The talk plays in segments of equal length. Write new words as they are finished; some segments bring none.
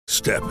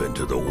Step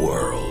into the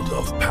world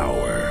of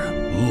power,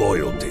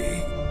 loyalty,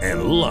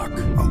 and luck.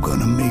 I'm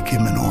gonna make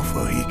him an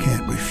offer he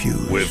can't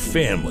refuse. With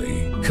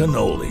family,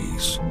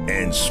 cannolis,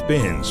 and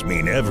spins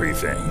mean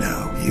everything.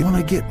 Now, you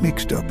wanna get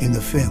mixed up in the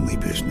family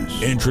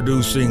business.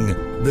 Introducing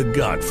The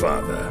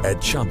Godfather at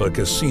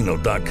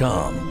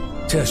ChumbaCasino.com.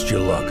 Test your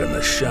luck in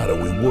the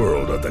shadowy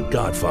world of The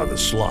Godfather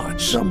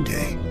slot.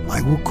 Someday,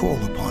 I will call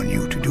upon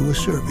you to do a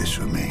service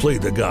for me. Play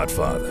The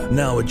Godfather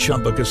now at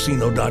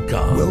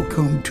ChumbaCasino.com.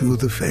 Welcome to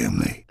the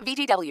family.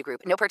 VGW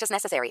Group. No purchase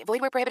necessary. Void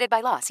where prohibited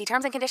by law. See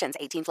terms and conditions.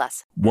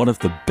 18+. One of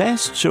the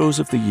best shows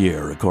of the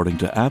year, according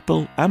to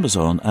Apple,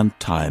 Amazon, and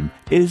Time,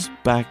 is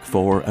back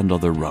for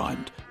another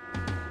round.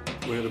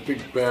 We had a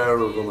big bear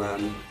of a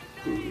man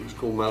who was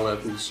called Mal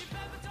Evans,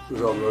 who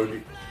was our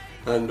roadie.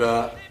 And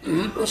I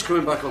was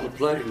coming back on the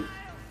plane,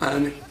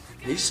 and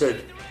he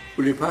said,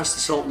 "Will you pass the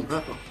salt and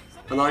pepper?"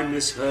 And I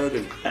misheard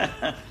him.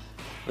 I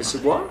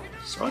said, "What?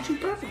 Sergeant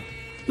Pepper?"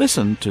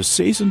 Listen to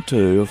Season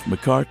 2 of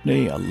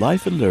McCartney, A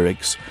Life in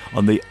Lyrics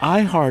on the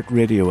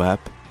iHeartRadio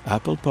app,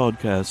 Apple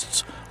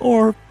Podcasts,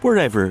 or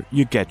wherever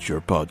you get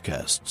your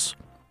podcasts.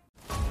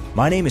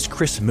 My name is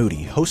Chris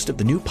Moody, host of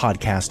the new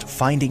podcast,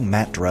 Finding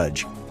Matt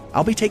Drudge.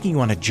 I'll be taking you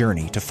on a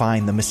journey to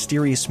find the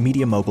mysterious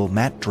media mogul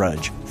Matt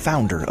Drudge,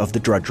 founder of The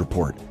Drudge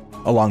Report.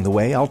 Along the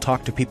way, I'll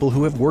talk to people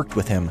who have worked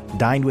with him,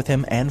 dined with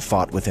him, and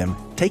fought with him,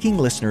 taking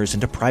listeners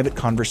into private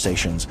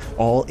conversations,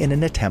 all in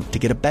an attempt to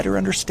get a better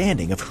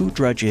understanding of who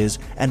Drudge is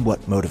and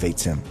what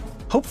motivates him.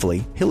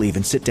 Hopefully, he'll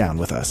even sit down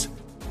with us.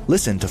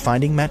 Listen to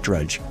Finding Matt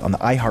Drudge on the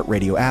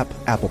iHeartRadio app,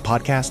 Apple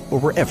Podcast, or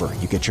wherever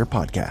you get your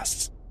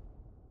podcasts.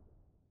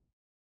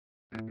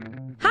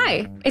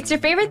 Hi, it's your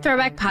favorite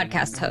Throwback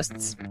podcast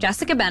hosts,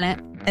 Jessica Bennett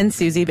and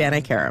Susie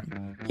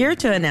Banikarim, here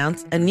to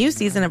announce a new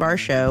season of our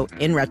show,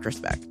 In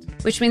Retrospect.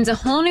 Which means a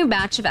whole new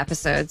batch of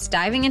episodes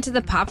diving into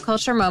the pop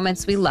culture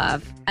moments we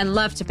love and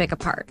love to pick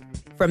apart.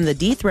 From the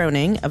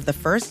dethroning of the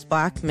first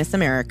Black Miss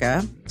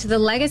America to the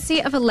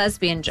legacy of a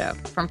lesbian joke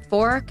from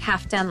 4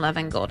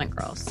 Kaftan-loving Golden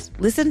Girls.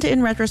 Listen to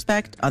In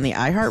Retrospect on the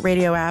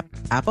iHeartRadio app,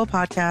 Apple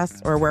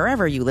Podcasts, or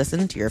wherever you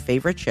listen to your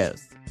favorite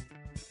shows.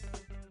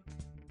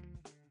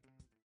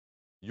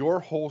 Your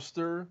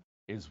holster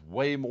is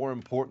way more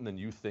important than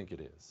you think it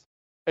is.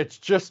 It's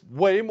just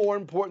way more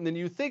important than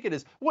you think it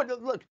is.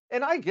 Look,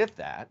 and I get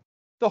that.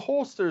 The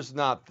holster's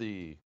not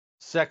the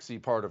sexy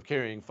part of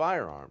carrying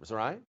firearms,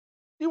 right?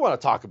 You want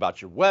to talk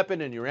about your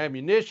weapon and your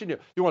ammunition.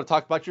 You want to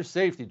talk about your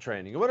safety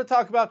training. You want to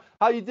talk about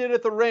how you did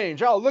at the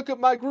range. Oh, look at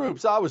my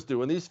groups. I was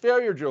doing these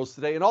farrier drills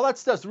today, and all that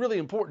stuff's really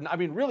important. I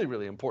mean, really,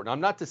 really important. I'm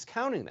not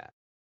discounting that.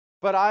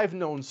 But I've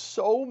known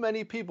so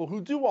many people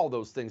who do all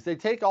those things. They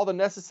take all the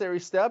necessary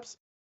steps,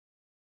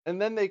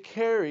 and then they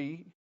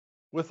carry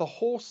with a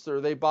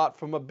holster they bought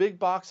from a big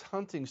box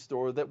hunting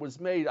store that was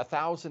made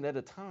 1,000 at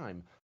a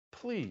time.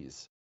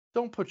 Please,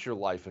 don't put your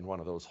life in one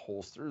of those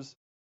holsters.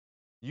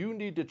 You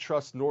need to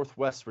trust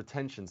Northwest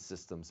Retention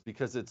Systems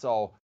because it's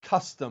all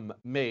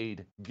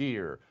custom-made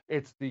gear.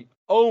 It's the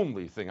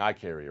only thing I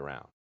carry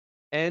around.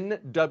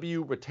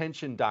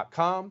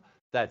 nwretention.com.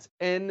 That's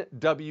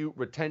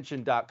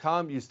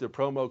nwretention.com. Use the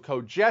promo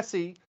code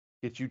Jesse.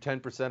 Get you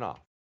 10% off.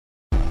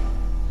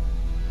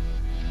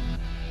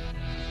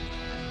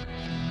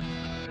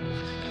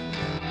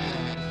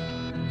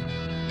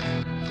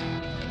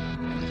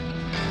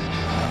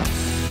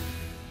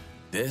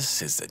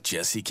 This is the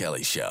Jesse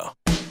Kelly Show.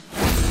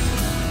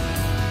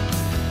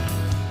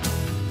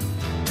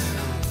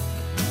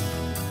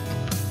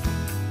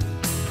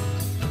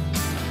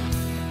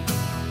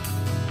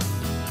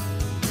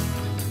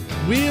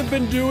 We have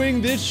been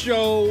doing this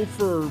show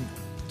for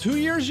 2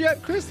 years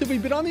yet, Chris? Have we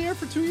been on the air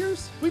for 2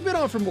 years? We've been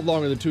on for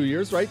longer than 2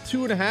 years, right?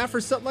 2.5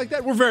 or something like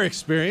that. We're very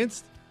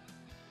experienced.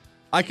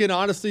 I can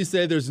honestly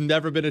say there's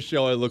never been a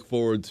show I look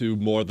forward to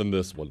more than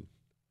this one.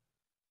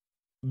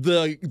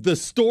 The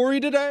story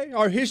today,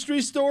 our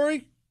history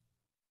story,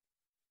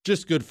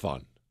 just good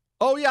fun.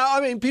 Oh, yeah, I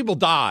mean, people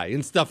die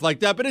and stuff like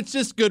that, but it's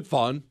just good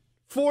fun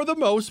for the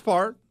most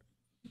part.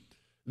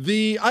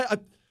 You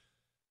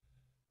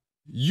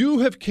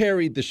have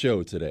carried the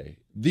show today.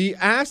 The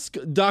Ask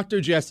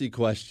Dr. Jesse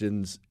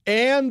questions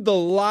and the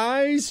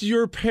lies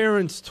your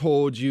parents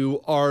told you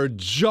are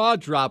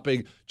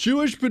jaw-dropping.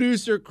 Jewish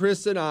producer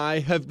Chris and I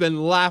have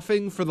been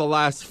laughing for the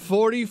last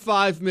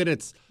 45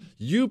 minutes.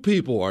 You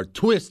people are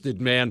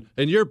twisted, man,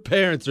 and your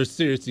parents are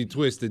seriously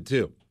twisted,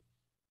 too.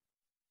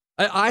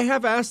 I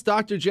have asked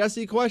Dr.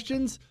 Jesse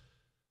questions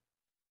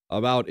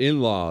about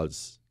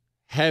in-laws,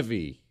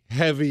 heavy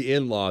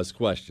in-laws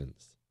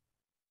questions.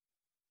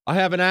 I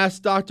have an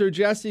Ask Dr.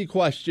 Jesse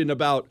question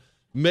about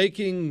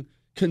making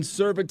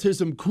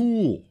conservatism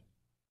cool.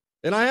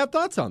 And I have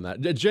thoughts on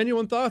that,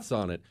 genuine thoughts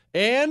on it.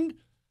 And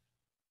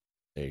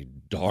a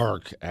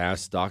dark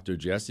Ask Dr.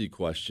 Jesse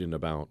question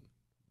about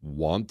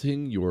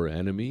wanting your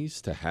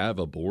enemies to have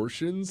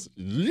abortions?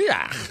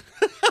 Yeah.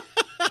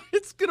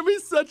 It's going to be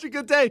such a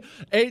good day.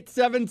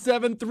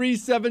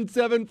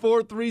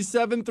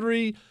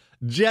 877-377-4373.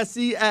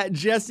 Jesse at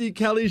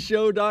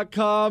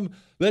jessekellyshow.com.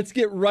 Let's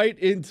get right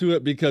into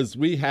it because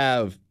we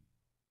have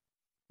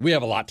We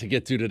have a lot to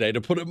get to today,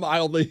 to put it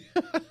mildly.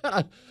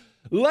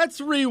 Let's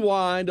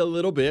rewind a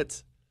little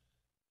bit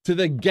to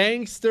the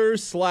gangster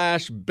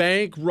 /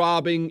 bank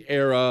robbing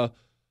era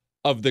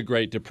of the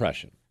Great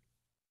Depression.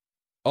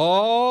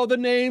 All the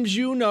names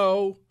you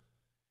know,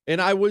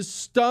 and I was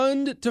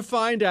stunned to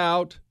find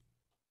out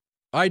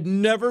I'd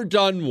never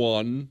done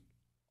one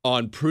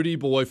on Pretty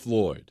Boy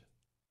Floyd.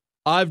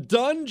 I've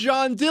done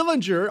John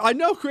Dillinger. I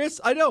know,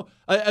 Chris, I know.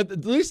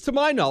 At least to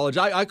my knowledge,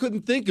 I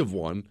couldn't think of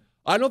one.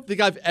 I don't think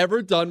I've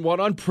ever done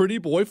one on Pretty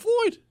Boy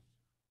Floyd.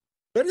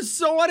 That is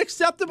so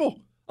unacceptable.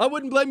 I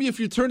wouldn't blame you if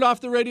you turned off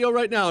the radio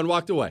right now and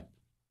walked away.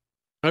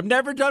 I've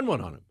never done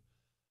one on him.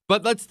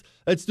 But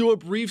let's do a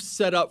brief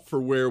setup for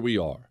where we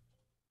are.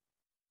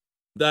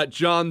 That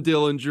John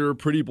Dillinger,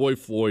 Pretty Boy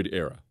Floyd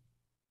era.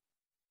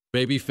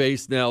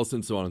 Babyface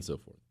Nelson, so on and so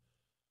forth.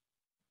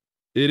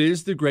 It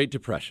is the Great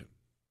Depression.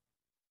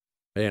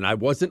 And I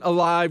wasn't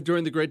alive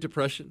during the Great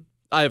Depression.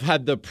 I have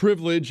had the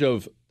privilege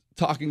of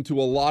talking to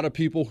a lot of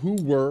people who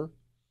were.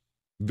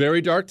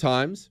 Very dark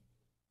times.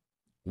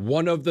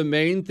 One of the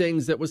main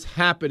things that was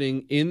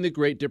happening in the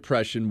Great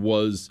Depression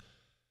was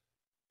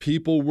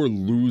people were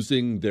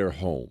losing their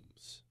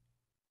homes.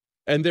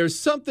 And there's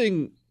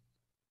something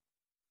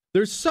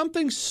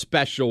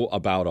special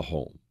about a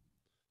home.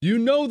 You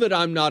know that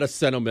I'm not a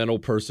sentimental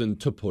person,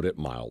 to put it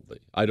mildly.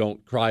 I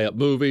don't cry at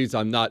movies.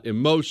 I'm not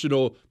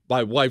emotional.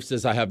 My wife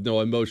says I have no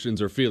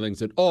emotions or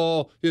feelings at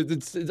all.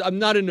 I'm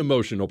not an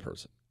emotional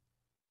person.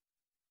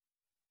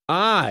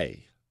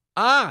 I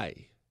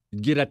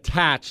get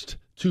attached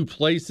to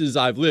places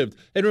I've lived.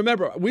 And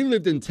remember, we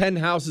lived in 10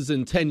 houses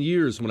in 10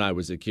 years when I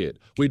was a kid.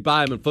 We'd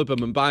buy them and flip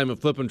them and buy them and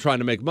flip them, trying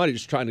to make money,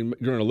 just trying to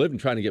earn a living,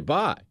 trying to get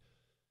by.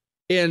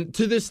 And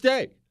to this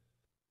day,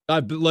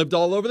 I've lived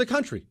all over the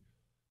country.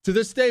 To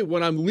this day,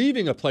 when I'm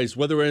leaving a place,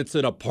 whether it's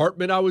an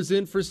apartment I was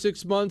in for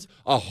 6 months,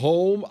 a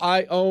home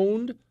I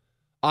owned,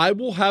 I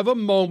will have a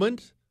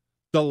moment.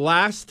 The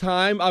last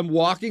time I'm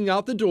walking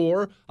out the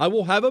door, I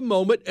will have a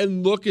moment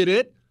and look at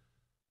it.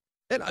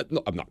 And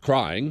I'm not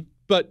crying,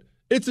 but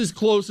it's as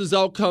close as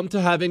I'll come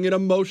to having an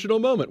emotional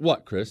moment.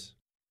 What, Chris?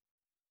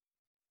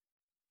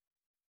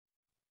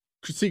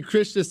 See,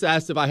 Chris just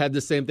asked if I had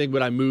the same thing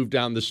when I moved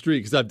down the street,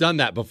 because I've done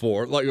that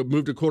before, like I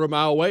moved a quarter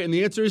mile away, and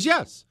the answer is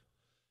yes.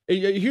 So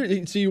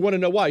you want to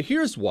know why?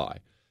 Here's why.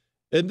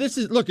 And this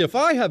is, look, if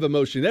I have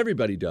emotion,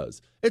 everybody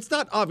does. It's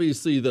not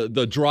obviously the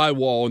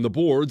drywall and the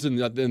boards and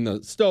the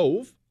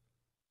stove.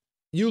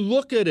 You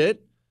look at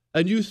it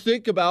and you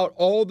think about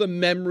all the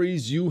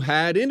memories you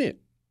had in it.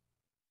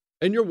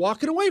 And you're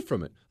walking away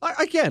from it.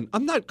 Again,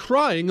 I'm not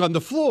crying on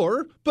the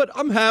floor, but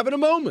I'm having a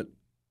moment.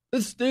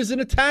 There's an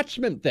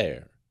attachment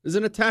there. There's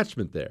an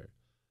attachment there.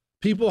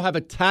 People have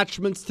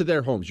attachments to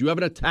their homes. You have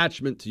an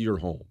attachment to your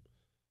home.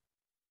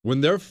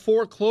 When they're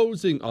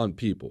foreclosing on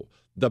people,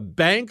 the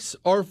banks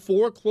are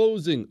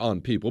foreclosing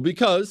on people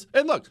because,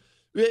 and look,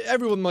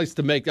 everyone likes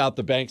to make out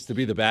the banks to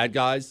be the bad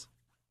guys.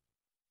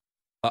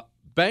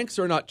 Banks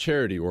are not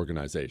charity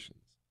organizations.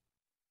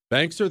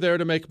 Banks are there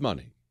to make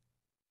money.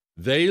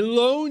 They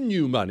loan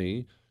you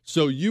money,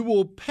 so you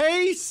will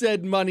pay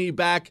said money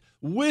back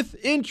with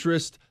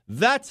interest.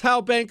 That's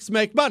how banks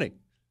make money.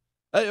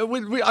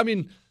 I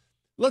mean,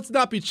 let's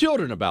not be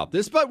children about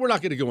this, but we're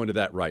not going to go into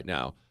that right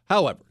now.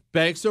 However,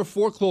 banks are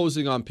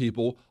foreclosing on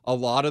people a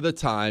lot of the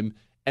time,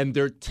 and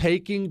they're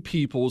taking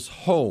people's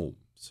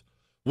homes,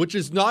 which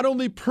is not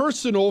only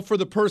personal for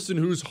the person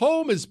whose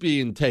home is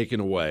being taken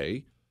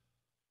away,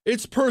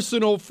 it's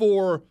personal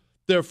for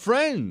their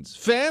friends,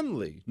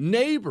 family,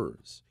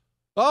 neighbors.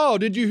 Oh,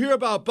 did you hear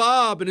about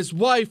Bob and his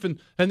wife and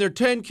their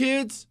 10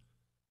 kids?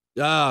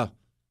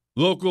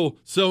 Local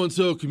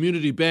so-and-so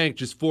community bank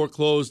just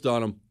foreclosed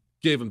on them,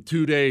 gave them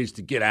 2 days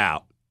to get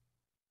out.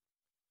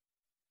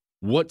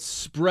 What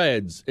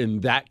spreads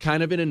in that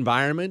kind of an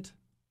environment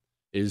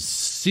is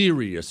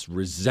serious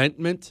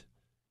resentment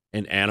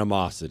and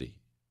animosity.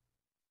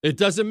 It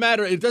doesn't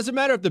matter. It doesn't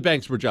matter if the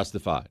banks were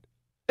justified.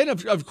 And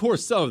of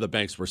course, some of the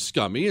banks were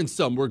scummy and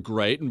some were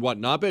great and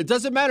whatnot, but it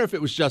doesn't matter if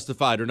it was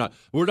justified or not.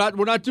 We're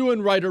not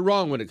doing right or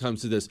wrong when it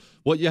comes to this.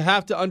 What you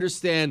have to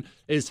understand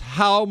is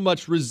how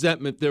much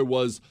resentment there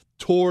was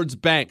towards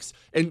banks.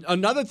 And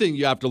another thing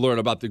you have to learn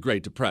about the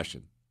Great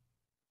Depression.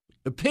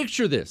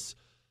 Picture this.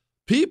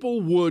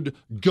 People would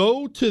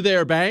go to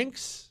their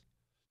banks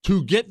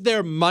to get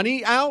their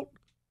money out,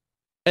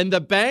 and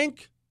the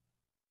bank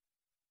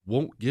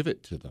won't give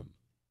it to them.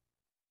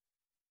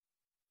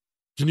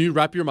 Can you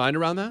wrap your mind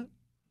around that?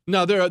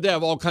 Now, they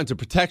have all kinds of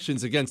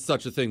protections against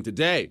such a thing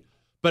today,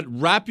 but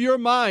wrap your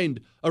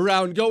mind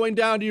around going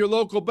down to your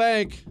local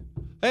bank.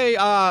 Hey,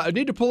 I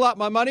need to pull out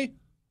my money.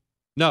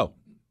 No.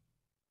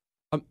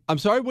 I'm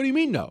sorry, what do you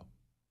mean no?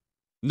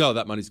 No,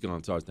 that money's gone.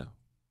 It's ours now.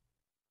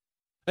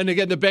 And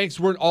again, the banks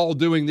weren't all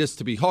doing this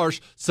to be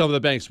harsh. Some of the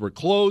banks were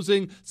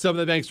closing. Some of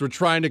the banks were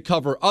trying to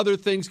cover other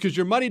things because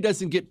your money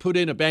doesn't get put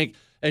in a bank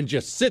and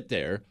just sit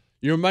there.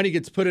 Your money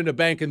gets put in a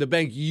bank and the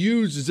bank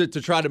uses it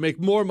to try to make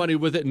more money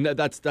with it. And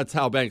that's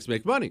how banks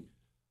make money.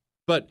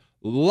 But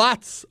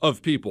lots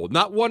of people,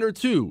 not one or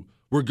two,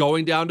 were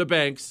going down to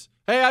banks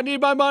Hey, I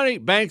need my money.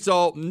 Bank's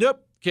all,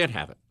 nope, can't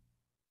have it.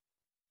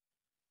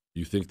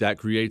 You think that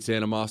creates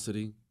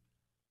animosity?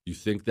 You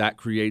think that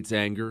creates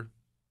anger?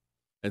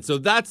 And so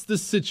that's the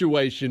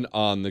situation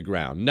on the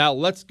ground. Now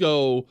let's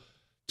go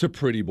to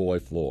Pretty Boy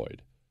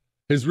Floyd.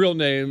 His real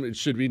name, it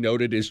should be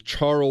noted, is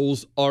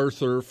Charles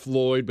Arthur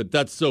Floyd, but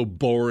that's so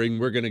boring.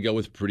 We're going to go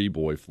with Pretty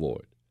Boy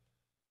Floyd.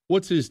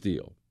 What's his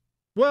deal?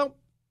 Well,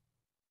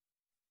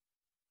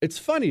 it's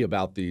funny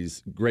about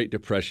these Great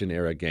Depression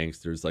era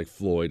gangsters like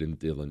Floyd and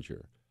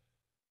Dillinger.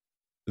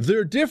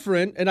 They're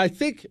different, and I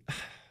think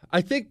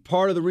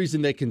part of the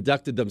reason they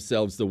conducted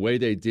themselves the way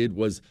they did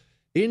was,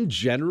 in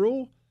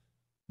general,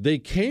 they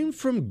came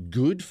from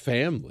good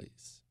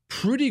families,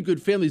 pretty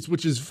good families,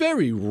 which is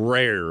very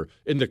rare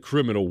in the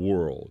criminal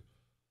world,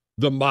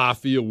 the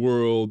mafia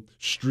world,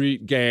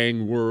 street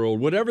gang world,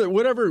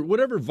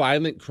 whatever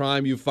violent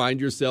crime you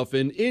find yourself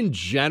in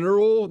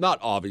general, not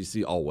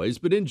obviously always,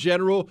 but in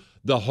general,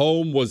 the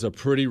home was a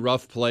pretty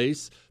rough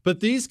place. But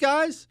these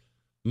guys,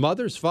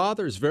 mothers,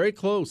 fathers, very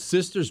close,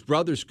 sisters,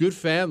 brothers, good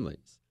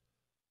families.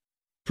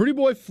 Pretty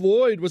Boy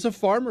Floyd was a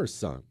farmer's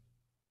son.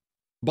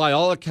 By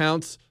all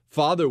accounts,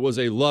 father was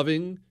a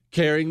loving,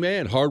 caring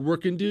man,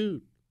 hardworking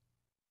dude.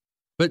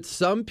 But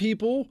some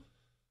people,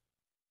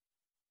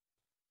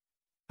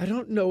 I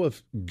don't know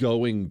if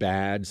going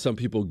bad, some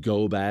people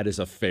go bad is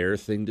a fair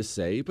thing to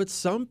say, but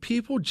some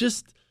people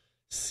just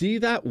see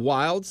that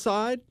wild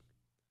side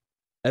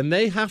and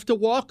they have to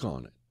walk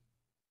on it.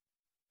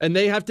 And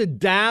they have to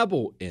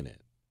dabble in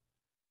it.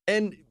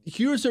 And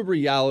here's a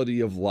reality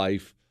of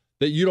life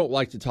that you don't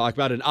like to talk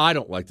about, and I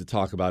don't like to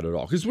talk about at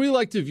all. Because we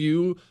like to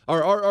view,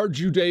 our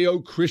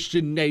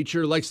Judeo-Christian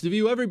nature likes to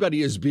view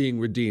everybody as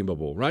being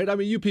redeemable, right? I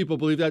mean, you people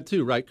believe that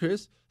too, right,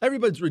 Chris?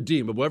 Everybody's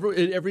redeemable.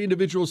 Every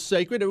individual's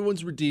sacred.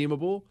 Everyone's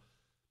redeemable.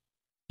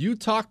 You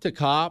talk to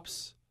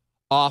cops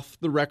off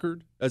the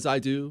record, as I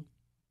do.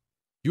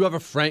 You have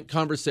a frank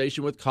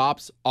conversation with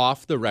cops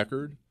off the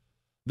record.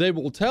 They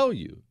will tell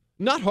you,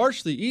 not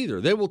harshly either,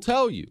 they will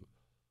tell you,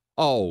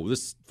 oh,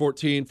 this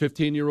 14,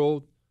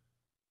 15-year-old,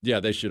 yeah,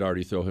 they should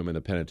already throw him in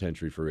the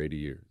penitentiary for 80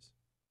 years.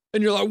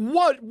 And you're like,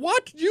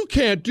 what? You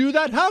can't do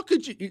that. How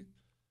could you?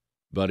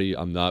 Buddy,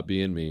 I'm not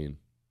being mean.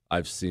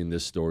 I've seen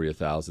this story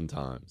 1,000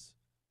 times.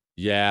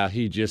 Yeah,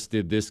 he just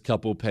did this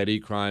couple petty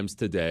crimes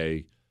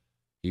today.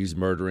 He's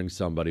murdering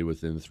somebody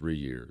within 3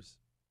 years.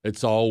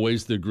 It's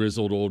always the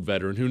grizzled old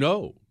veteran who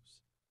knows.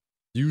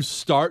 You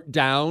start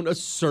down a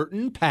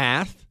certain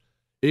path,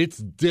 it's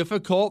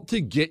difficult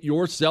to get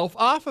yourself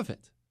off of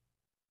it.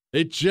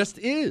 It just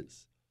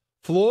is.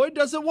 Floyd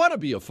doesn't want to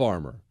be a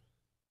farmer.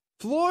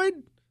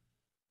 Floyd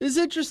is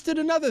interested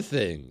in other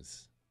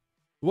things.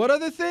 What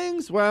other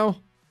things?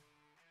 Well,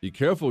 be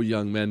careful,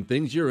 young men,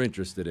 things you're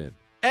interested in.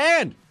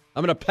 And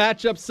I'm going to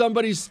patch up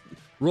somebody's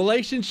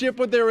relationship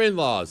with their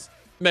in-laws.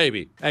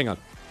 Maybe. Hang on.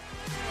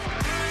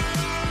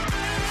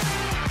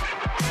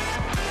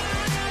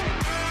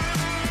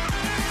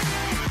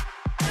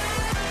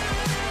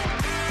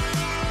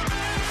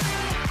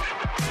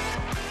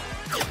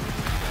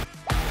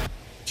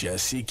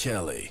 Jesse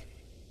Kelly.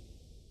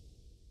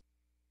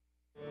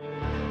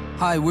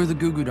 Hi, we're the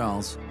Goo Goo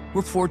Dolls.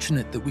 We're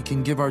fortunate that we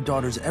can give our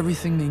daughters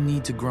everything they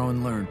need to grow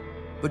and learn.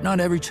 But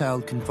not every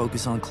child can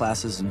focus on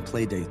classes and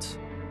play dates.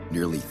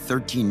 Nearly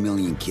 13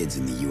 million kids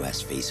in the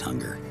U.S. face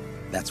hunger.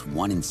 That's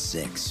 1 in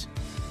 6.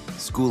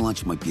 School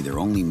lunch might be their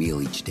only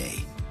meal each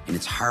day, and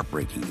it's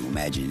heartbreaking to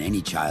imagine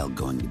any child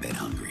going to bed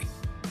hungry.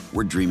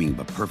 We're dreaming of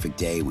a perfect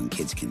day when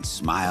kids can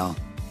smile,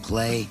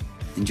 play,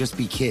 and just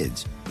be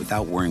kids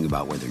without worrying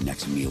about where their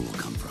next meal will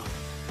come from.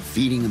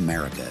 Feeding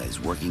America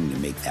is working to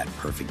make that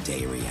perfect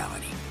day a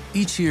reality.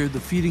 Each year, the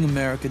Feeding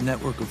America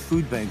network of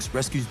food banks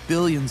rescues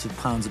billions of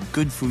pounds of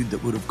good food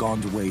that would have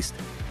gone to waste.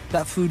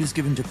 That food is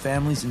given to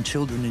families and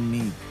children in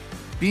need.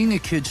 Being a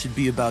kid should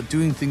be about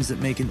doing things that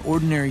make an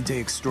ordinary day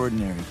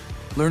extraordinary.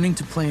 Learning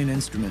to play an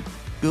instrument,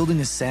 building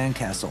a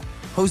sandcastle,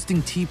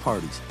 hosting tea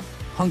parties.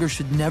 Hunger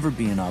should never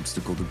be an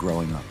obstacle to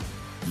growing up.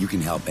 You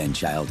can help end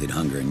childhood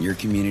hunger in your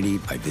community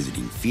by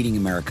visiting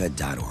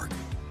feedingamerica.org.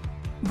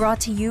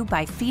 Brought to you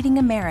by Feeding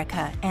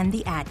America and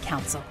the Ad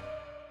Council.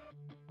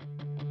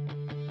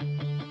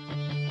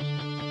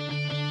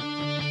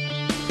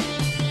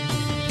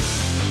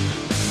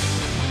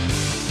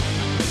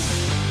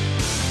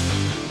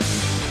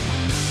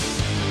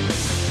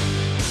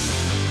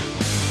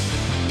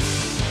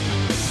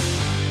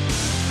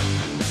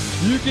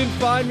 You can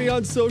find me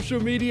on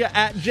social media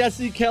at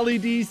Jesse Kelly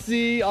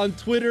DC on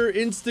Twitter,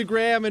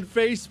 Instagram, and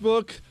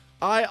Facebook.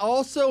 I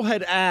also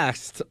had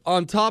asked,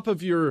 on top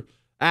of your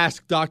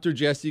Ask Dr.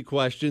 Jesse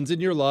questions and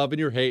your love and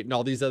your hate and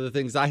all these other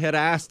things, I had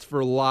asked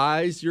for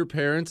lies your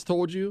parents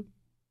told you.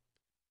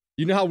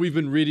 You know how we've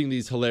been reading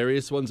these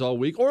hilarious ones all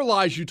week? Or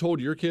lies you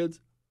told your kids?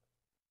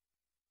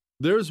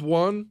 There's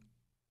one.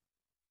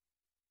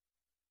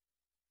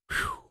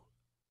 Whew.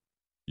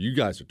 You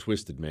guys are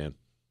twisted, man.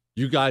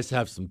 You guys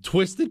have some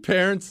twisted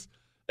parents,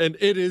 and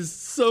it is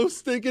so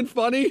stinking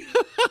funny.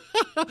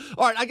 All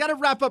right, I got to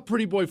wrap up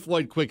Pretty Boy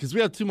Floyd quick because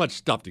we have too much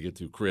stuff to get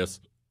to,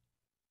 Chris.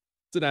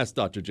 It's an Ask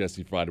Dr.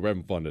 Jesse Friday. We're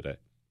having fun today.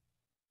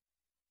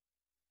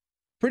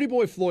 Pretty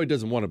boy Floyd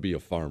doesn't want to be a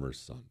farmer's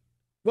son.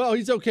 Well,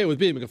 he's okay with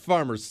being a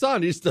farmer's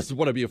son. He just doesn't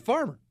want to be a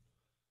farmer.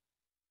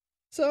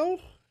 So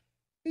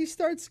he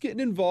starts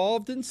getting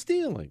involved in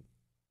stealing.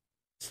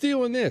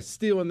 Stealing this,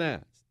 stealing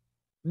that.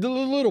 The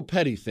little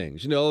petty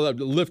things,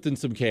 lifting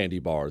some candy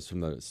bars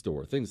from the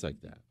store, things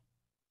like that.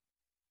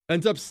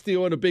 Ends up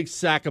stealing a big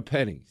sack of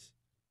pennies.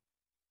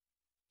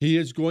 He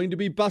is going to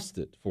be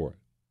busted for it.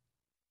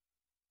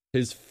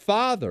 His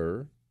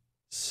father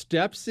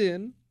steps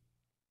in,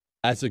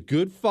 as a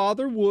good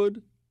father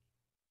would,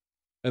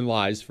 and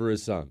lies for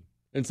his son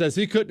and says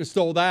he couldn't have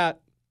stole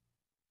that.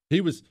 He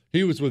was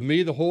with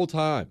me the whole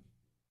time.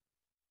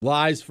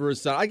 Lies for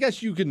his son. I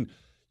guess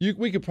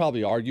we could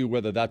probably argue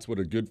whether that's what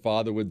a good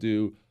father would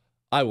do.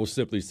 I will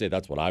simply say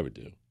that's what I would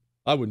do.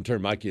 I wouldn't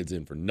turn my kids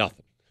in for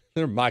nothing.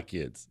 They're my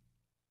kids.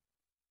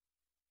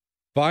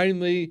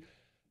 Finally,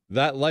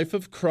 that life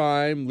of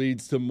crime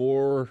leads to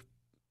more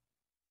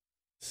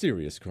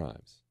serious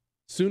crimes.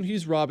 Soon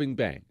he's robbing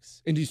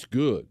banks, and he's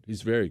good.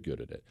 He's very good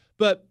at it.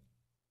 But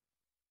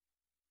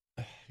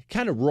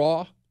kind of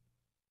raw.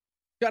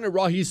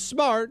 He's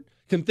smart,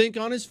 can think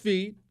on his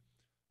feet,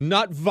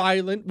 not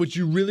violent, which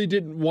you really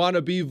didn't want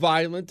to be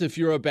violent if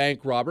you're a bank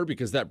robber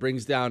because that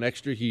brings down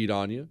extra heat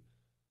on you.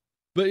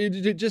 But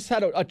it just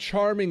had a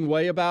charming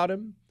way about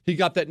him. He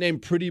got that name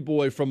Pretty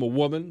Boy from a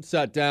woman,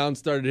 sat down,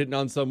 started hitting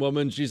on some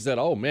woman. She said,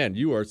 "Oh, man,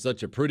 you are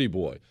such a pretty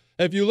boy."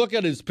 If you look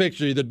at his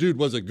picture, the dude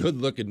was a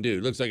good-looking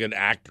dude. Looks like an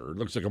actor.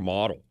 Looks like a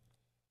model.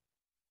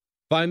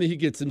 Finally, he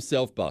gets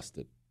himself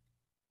busted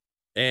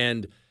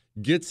and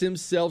gets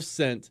himself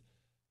sent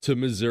to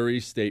Missouri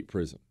State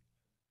Prison.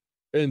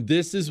 And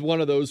this is one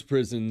of those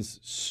prisons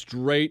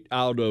straight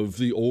out of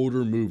the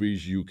older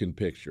movies you can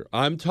picture.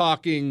 I'm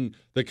talking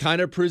the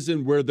kind of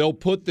prison where they'll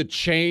put the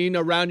chain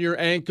around your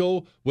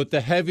ankle with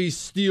the heavy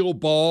steel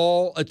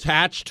ball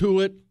attached to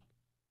it.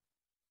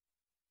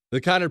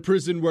 The kind of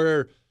prison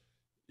where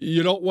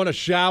you don't want to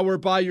shower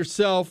by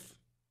yourself.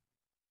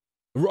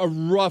 A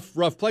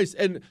rough place.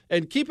 And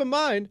keep in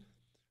mind,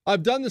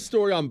 I've done the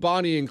story on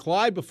Bonnie and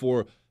Clyde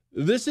before.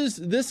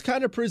 This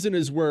kind of prison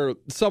is where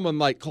someone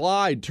like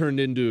Clyde turned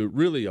into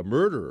really a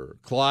murderer.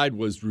 Clyde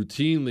was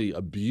routinely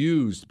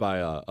abused by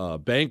a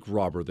bank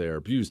robber there,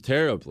 abused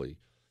terribly,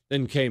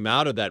 and came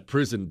out of that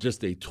prison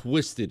just a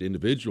twisted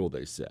individual,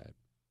 they said.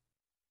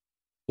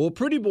 Well,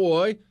 Pretty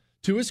Boy,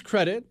 to his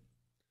credit,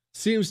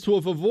 seems to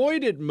have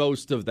avoided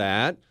most of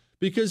that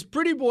because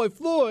Pretty Boy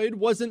Floyd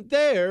wasn't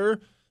there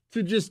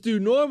to just do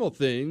normal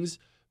things.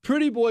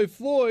 Pretty Boy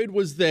Floyd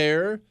was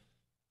there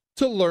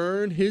to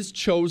learn his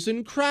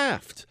chosen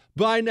craft.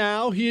 By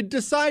now, he had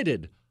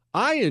decided,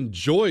 I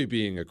enjoy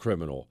being a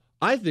criminal.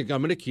 I think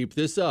I'm going to keep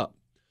this up.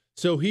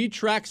 So he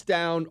tracks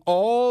down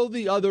all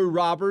the other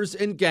robbers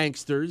and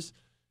gangsters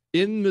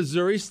in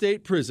Missouri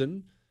State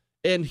Prison,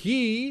 and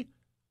he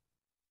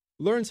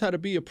learns how to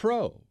be a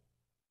pro.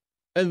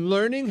 And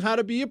learning how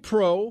to be a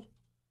pro,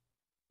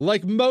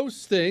 like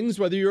most things,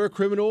 whether you're a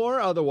criminal or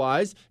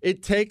otherwise,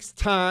 it takes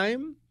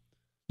time.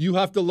 You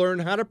have to learn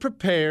how to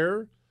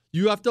prepare.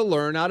 You have to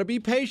learn how to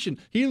be patient.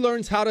 He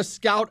learns how to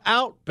scout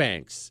out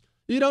banks.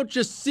 You don't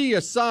just see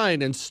a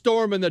sign and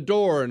storm in the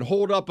door and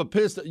hold up a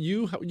pistol.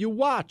 You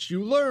watch,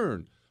 you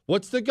learn.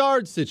 What's the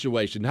guard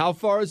situation? How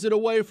far is it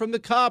away from the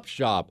cop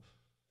shop?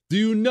 Do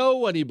you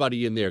know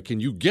anybody in there? Can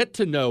you get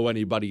to know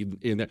anybody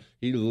in there?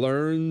 He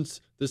learns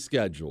the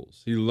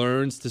schedules. He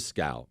learns to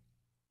scout.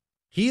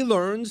 He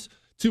learns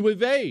to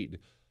evade.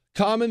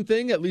 Common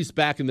thing, at least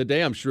back in the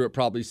day, I'm sure it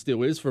probably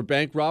still is for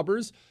bank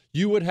robbers,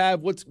 you would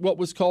have what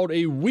was called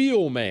a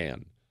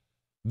wheelman.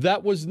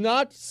 That was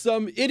not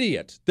some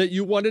idiot that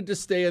you wanted to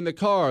stay in the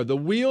car. The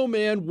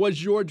wheelman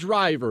was your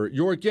driver,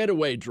 your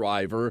getaway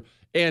driver,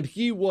 and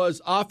he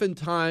was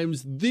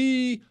oftentimes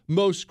the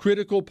most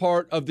critical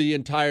part of the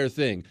entire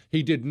thing.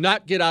 He did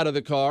not get out of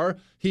the car.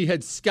 He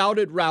had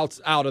scouted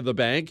routes out of the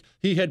bank.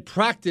 He had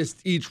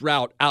practiced each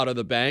route out of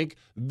the bank.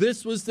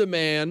 This was the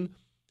man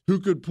who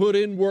could put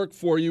in work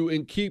for you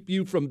and keep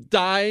you from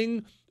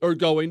dying or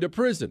going to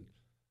prison.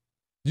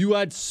 You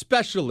had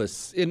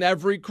specialists in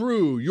every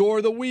crew.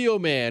 You're the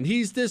wheelman.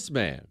 He's this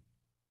man.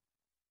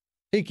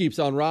 He keeps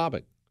on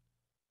robbing.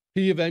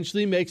 He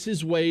eventually makes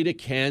his way to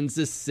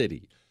Kansas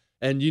City.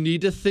 And you need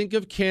to think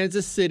of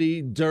Kansas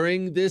City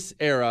during this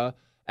era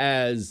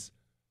as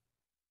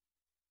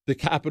the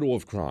capital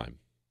of crime.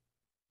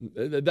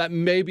 That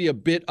may be a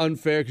bit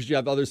unfair because you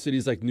have other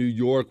cities like New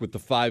York with the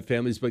 5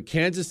 families, but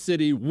Kansas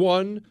City,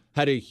 one,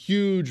 had a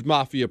huge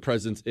mafia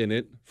presence in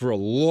it for a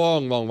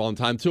long, long, long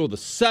time. Till the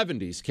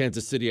 70s,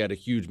 Kansas City had a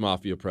huge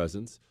mafia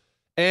presence.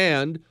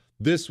 And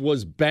this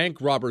was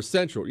bank robber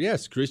central.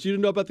 Yes, Chris, you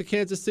didn't know about the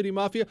Kansas City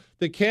Mafia?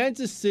 The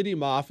Kansas City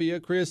Mafia,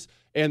 Chris,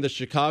 and the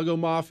Chicago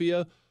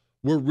Mafia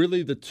were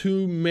really the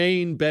 2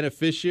 main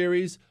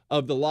beneficiaries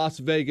of the Las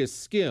Vegas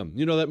skim.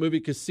 You know that movie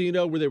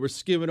Casino where they were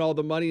skimming all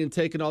the money and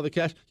taking all the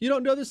cash? You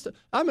don't know this?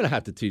 I'm going to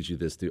have to teach you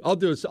this, too. I'll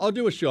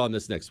do a show on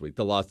this next week,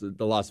 the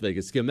Las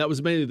Vegas skim. That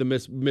was mainly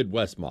the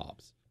Midwest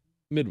mobs.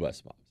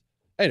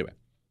 Anyway,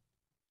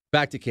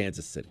 back to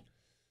Kansas City.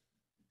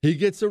 He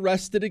gets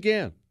arrested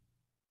again.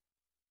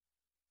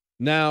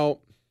 Now,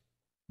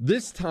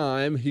 this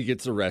time he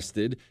gets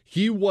arrested.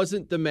 He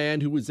wasn't the man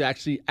who was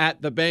actually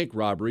at the bank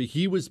robbery.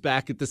 He was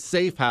back at the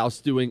safe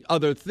house doing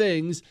other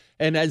things.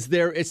 And as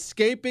they're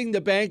escaping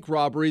the bank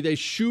robbery, they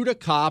shoot a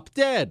cop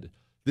dead.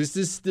 This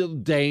is still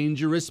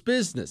dangerous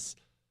business.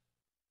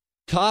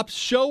 Cops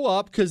show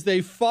up because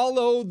they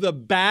follow the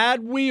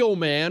bad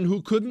wheelman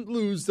who couldn't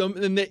lose them,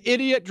 and the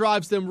idiot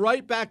drives them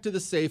right back to the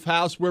safe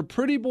house where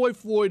Pretty Boy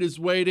Floyd is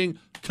waiting,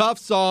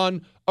 cuffs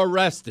on,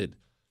 arrested.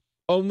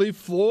 Only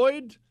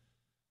Floyd,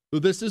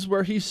 this is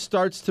where he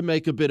starts to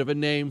make a bit of a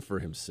name for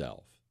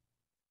himself.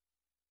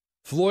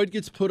 Floyd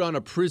gets put on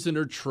a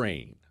prisoner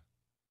train.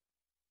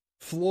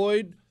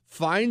 Floyd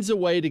finds a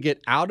way to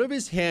get out of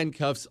his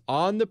handcuffs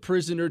on the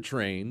prisoner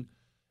train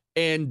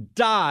and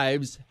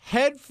dives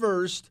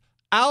headfirst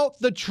out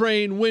the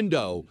train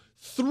window,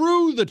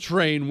 through the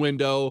train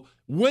window,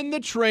 when the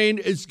train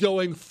is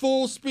going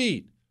full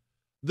speed.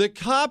 The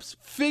cops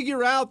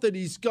figure out that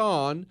he's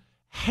gone,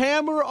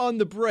 hammer on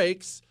the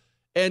brakes,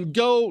 and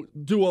go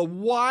do a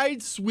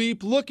wide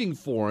sweep looking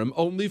for him.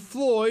 Only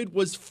Floyd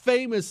was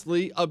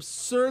famously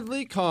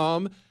absurdly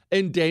calm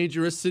in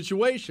dangerous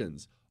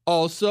situations.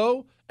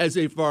 Also, as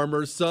a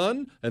farmer's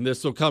son, and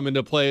this will come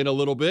into play in a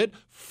little bit,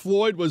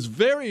 Floyd was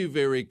very,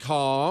 very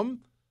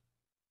calm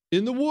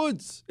in the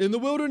woods, in the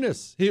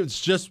wilderness. It's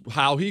just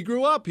how he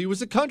grew up. He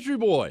was a country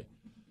boy.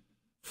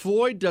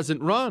 Floyd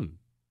doesn't run.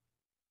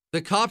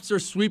 The cops are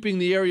sweeping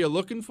the area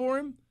looking for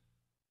him.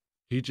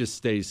 He just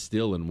stays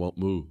still and won't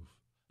move.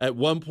 At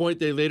one point,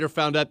 they later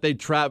found out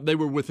they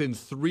were within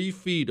 3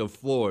 feet of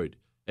Floyd,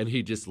 and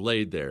he just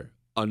laid there,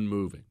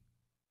 unmoving.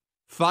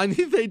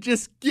 Finally, they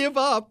just give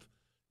up,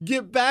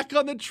 get back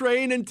on the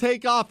train, and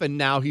take off, and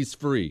now he's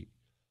free.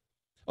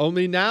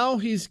 Only now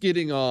he's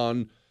getting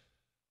on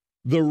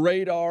the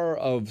radar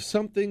of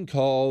something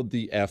called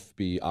the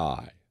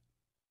FBI.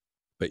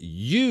 But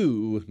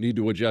you need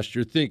to adjust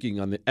your thinking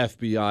on the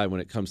FBI when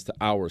it comes to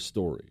our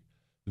story.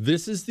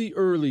 This is the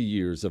early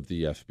years of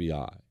the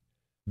FBI.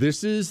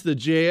 This is the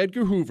J.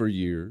 Edgar Hoover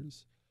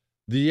years.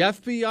 The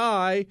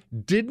FBI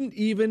didn't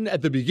even,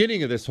 at the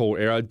beginning of this whole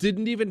era,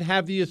 didn't even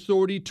have the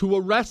authority to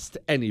arrest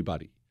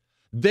anybody.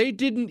 They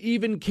didn't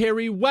even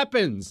carry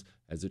weapons,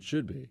 as it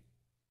should be.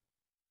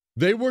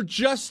 They were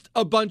just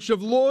a bunch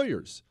of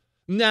lawyers.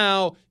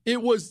 Now,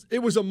 it was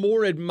a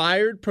more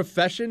admired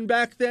profession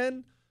back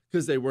then,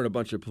 because they weren't a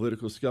bunch of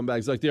political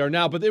scumbags like they are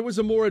now, but it was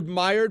a more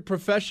admired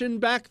profession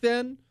back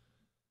then.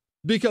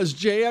 Because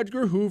J.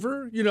 Edgar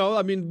Hoover,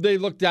 they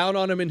looked down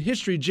on him in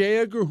history. J.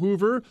 Edgar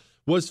Hoover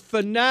was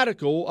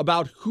fanatical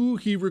about who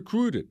he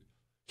recruited.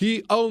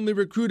 He only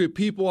recruited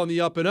people on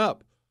the up and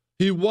up.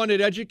 He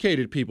wanted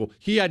educated people.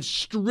 He had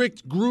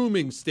strict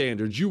grooming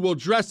standards. You will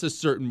dress a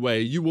certain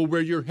way. You will wear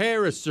your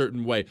hair a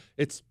certain way.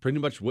 It's pretty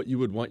much what you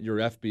would want your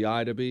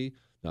FBI to be.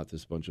 Not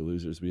this bunch of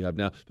losers we have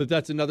now, but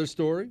that's another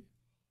story.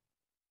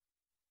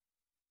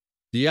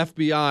 The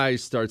FBI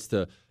starts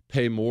to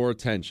pay more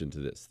attention to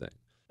this thing.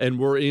 And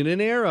we're in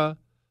an era,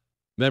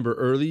 remember,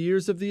 early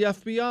years of the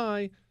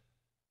FBI,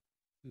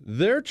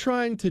 they're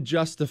trying to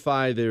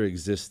justify their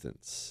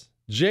existence.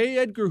 J.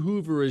 Edgar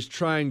Hoover is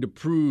trying to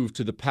prove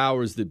to the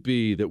powers that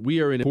be that we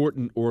are an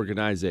important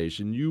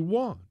organization you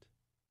want.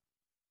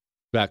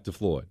 Back to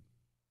Floyd.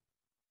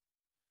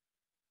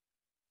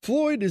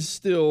 Floyd is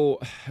still,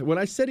 when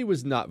I said he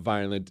was not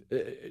violent,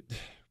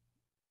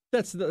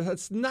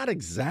 that's not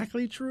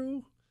exactly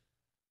true.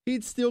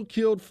 He'd still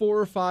killed 4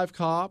 or 5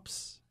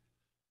 cops,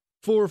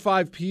 4 or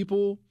 5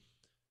 people.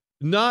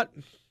 Look,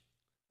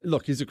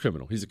 he's a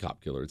criminal. He's a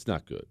cop killer. It's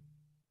not good.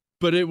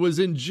 But it was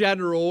in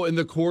general, in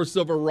the course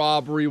of a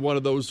robbery, one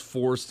of those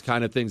forced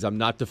kind of things. I'm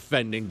not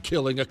defending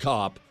killing a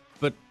cop,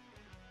 but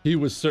he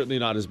was certainly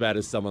not as bad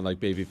as someone like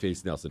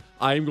Babyface Nelson.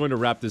 I am going to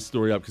wrap this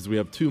story up because we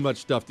have too much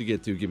stuff to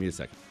get to. Give me a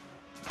second.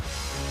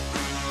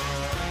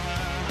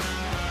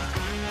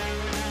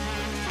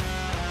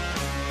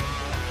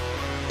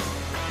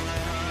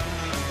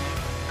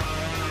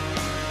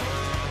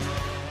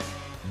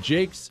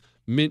 Jake's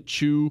Mint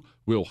Chew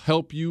will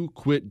help you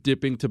quit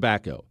dipping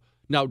tobacco.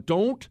 Now,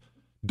 don't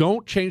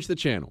change the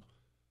channel.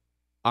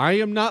 I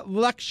am not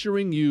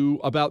lecturing you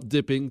about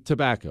dipping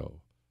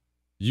tobacco.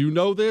 You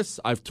know this.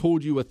 I've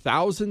told you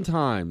 1,000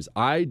 times.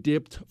 I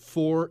dipped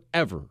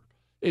forever.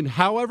 And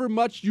however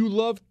much you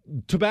love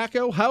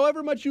tobacco,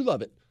 however much you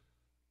love it,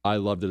 I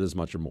loved it as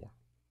much or more.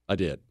 I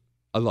did.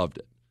 I loved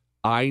it.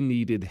 I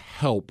needed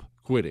help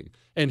quitting.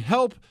 And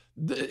help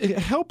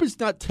is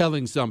not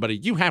telling somebody,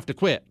 you have to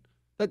quit.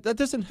 That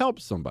doesn't help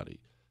somebody.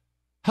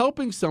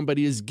 Helping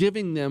somebody is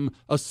giving them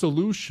a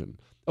solution,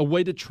 a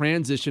way to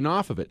transition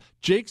off of it.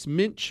 Jake's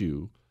Mint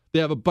Chew, they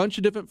have a bunch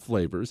of different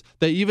flavors.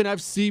 They even have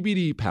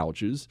CBD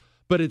pouches,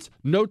 but it's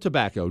no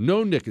tobacco,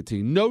 no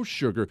nicotine, no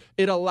sugar.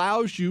 It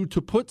allows you to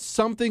put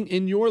something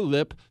in your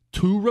lip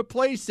to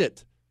replace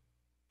it.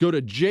 Go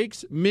to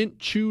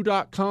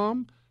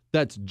jakesmintchew.com.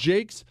 That's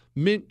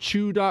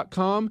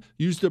jakesmintchew.com.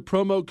 Use the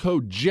promo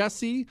code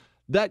Jesse.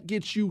 That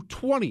gets you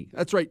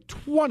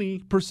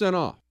 20%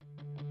 off.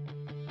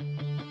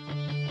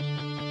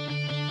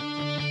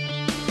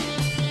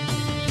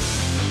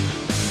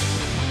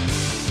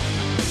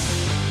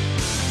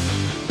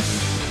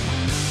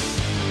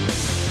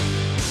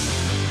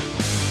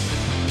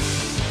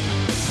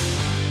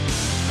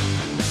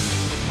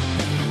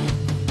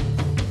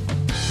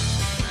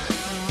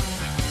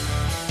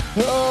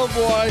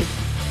 boy.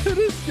 It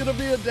is going to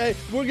be a day.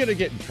 We're going to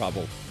get in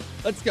trouble.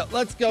 Let's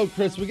go,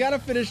 Chris. We got to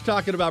finish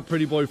talking about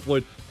Pretty Boy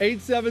Floyd.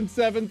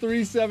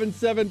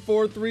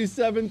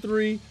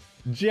 877-377-4373.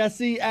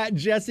 Jesse at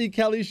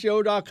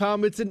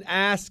JesseKellyShow.com. It's an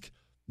Ask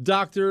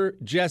Dr.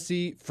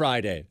 Jesse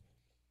Friday.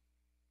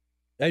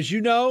 As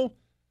you know,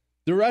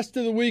 the rest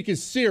of the week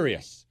is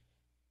serious.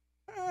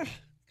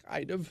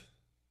 Kind of.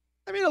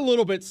 I mean, a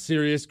little bit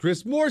serious,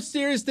 Chris. More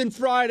serious than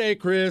Friday,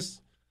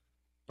 Chris.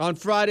 On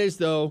Fridays,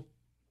 though,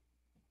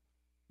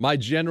 my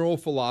general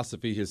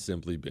philosophy has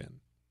simply been,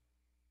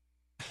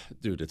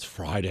 dude, it's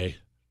Friday.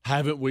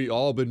 Haven't we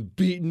all been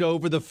beaten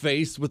over the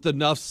face with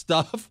enough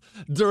stuff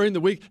during the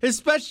week?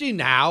 Especially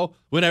now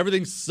when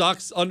everything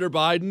sucks under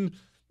Biden.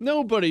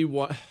 Nobody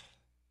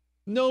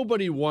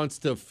wants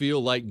to feel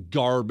like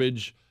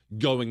garbage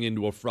going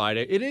into a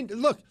Friday.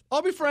 Look,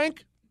 I'll be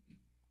frank.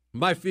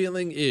 My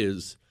feeling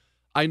is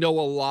I know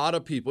a lot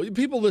of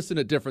people listen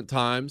at different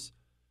times.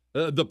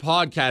 The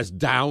podcast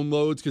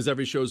downloads, because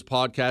every show is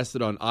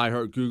podcasted on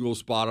iHeart, Google,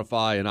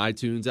 Spotify, and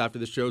iTunes after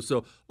the show. So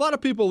a lot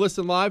of people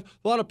listen live.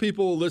 A lot of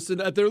people listen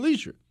at their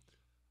leisure.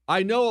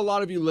 I know a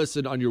lot of you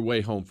listen on your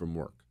way home from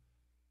work.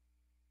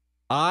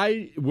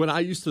 When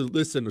I used to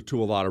listen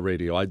to a lot of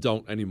radio, I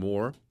don't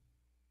anymore.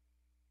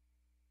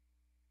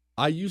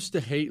 I used to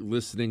hate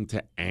listening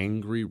to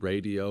angry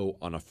radio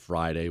on a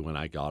Friday when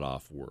I got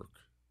off work.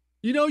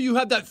 You know, you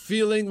have that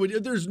feeling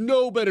when there's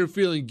no better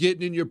feeling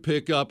getting in your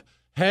pickup,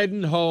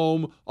 heading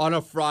home on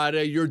a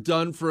Friday. You're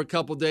done for a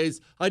couple days.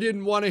 I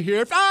didn't want to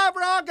hear,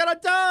 we're all going to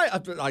die.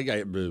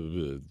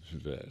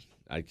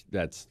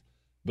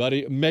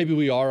 Buddy, maybe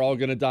we are all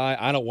going to die.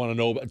 I don't want to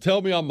know.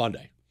 Tell me on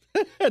Monday.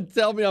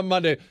 Tell me on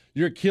Monday.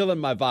 You're killing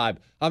my vibe.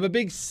 I'm a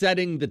big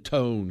setting the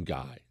tone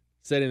guy.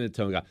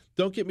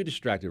 Don't get me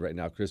distracted right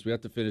now, Chris. We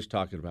have to finish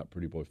talking about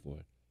Pretty Boy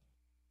Floyd.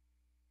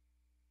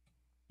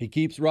 He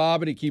keeps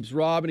robbing.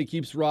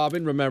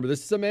 Remember,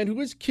 this is a man who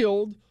was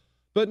killed,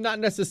 but not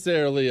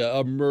necessarily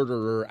a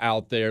murderer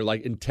out there,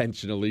 like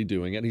intentionally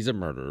doing it. He's a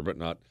murderer, but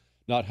not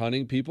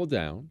hunting people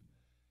down.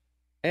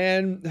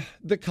 And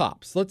the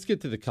cops. Let's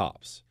get to the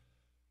cops.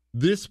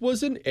 This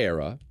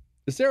era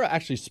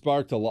actually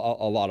sparked a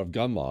lot of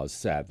gun laws,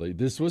 sadly.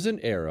 This was an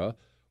era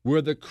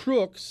where the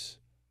crooks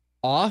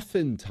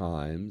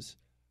oftentimes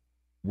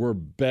were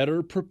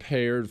better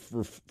prepared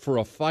for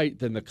a fight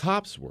than the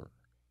cops were.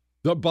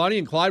 Bonnie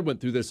and Clyde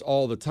went through this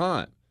all the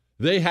time.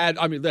 They had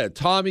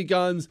Tommy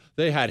guns.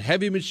 They had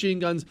heavy machine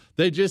guns.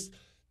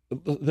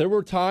 There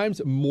were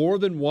times, more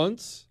than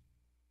once,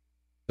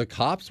 the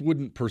cops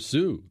wouldn't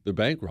pursue the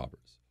bank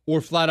robbers or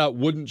flat out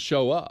wouldn't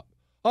show up.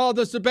 Oh,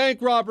 there's a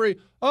bank robbery.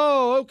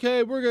 Oh,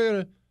 okay,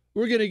 we're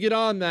gonna get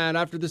on that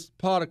after this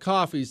pot of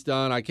coffee's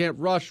done. I can't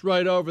rush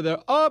right over there.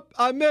 Oh,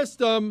 I missed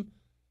them.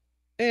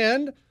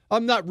 And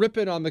I'm not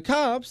ripping on the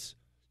cops.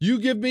 You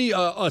give me a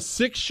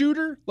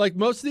 6-shooter like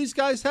most of these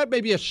guys have,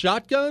 maybe a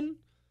shotgun,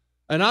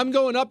 and I'm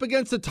going up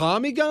against a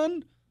Tommy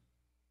gun,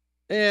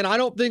 and I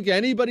don't think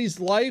anybody's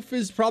life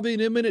is probably in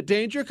imminent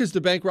danger because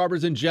the bank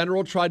robbers in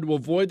general tried to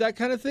avoid that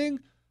kind of thing.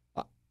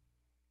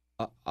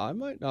 I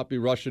might not be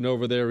rushing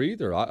over there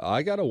either.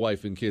 I got a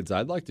wife and kids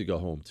I'd like to go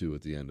home to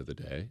at the end of the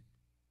day.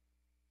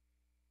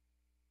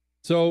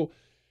 So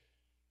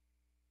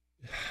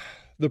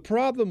the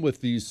problem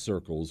with these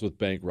circles, with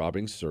bank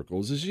robbing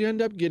circles, is you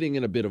end up getting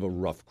in a bit of a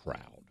rough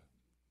crowd.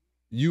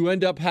 You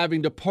end up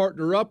having to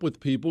partner up with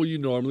people you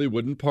normally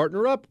wouldn't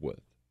partner up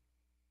with.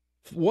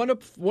 One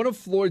of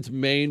Floyd's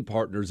main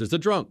partners is a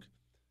drunk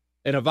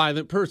and a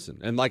violent person.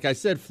 And like I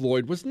said,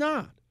 Floyd was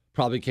not.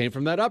 Probably came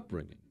from that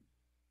upbringing.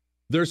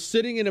 They're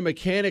sitting in a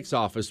mechanic's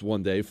office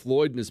one day,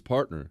 Floyd and his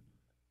partner.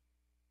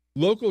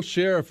 Local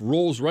sheriff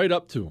rolls right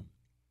up to him.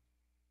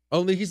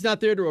 Only he's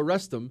not there to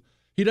arrest them.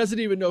 He doesn't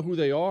even know who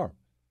they are.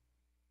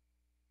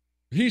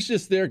 He's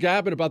just there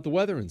gabbing about the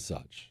weather and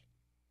such.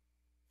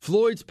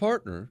 Floyd's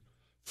partner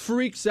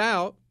freaks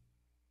out,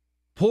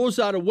 pulls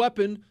out a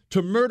weapon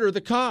to murder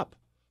the cop.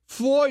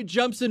 Floyd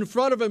jumps in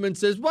front of him and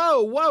says,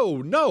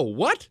 whoa, no,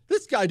 what?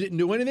 This guy didn't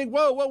do anything.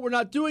 Whoa, we're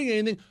not doing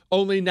anything.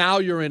 Only now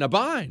you're in a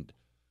bind.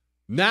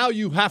 Now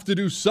you have to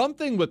do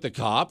something with the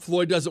cop.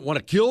 Floyd doesn't want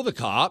to kill the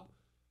cop.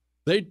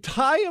 They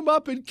tie him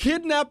up and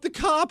kidnap the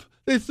cop.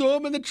 They throw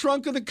him in the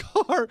trunk of the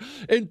car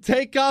and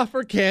take off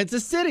for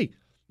Kansas City.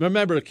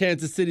 Remember,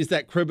 Kansas City's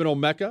that criminal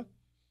mecca.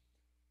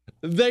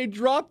 They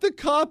dropped the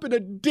cop in a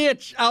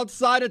ditch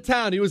outside of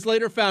town. He was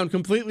later found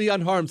completely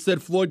unharmed.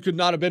 Said Floyd could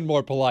not have been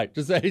more polite.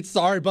 Just say,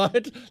 sorry,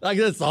 bud. Like,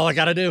 that's all I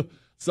got to do.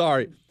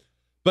 Sorry.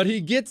 But he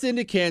gets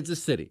into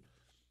Kansas City.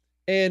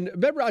 And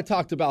remember I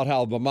talked about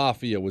how the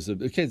mafia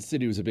Kansas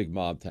City was a big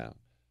mob town.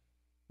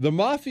 The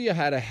mafia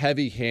had a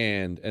heavy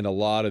hand in a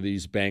lot of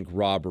these bank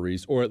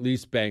robberies, or at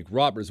least bank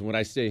robbers. And when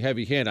I say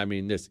heavy hand, I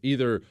mean this.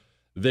 Either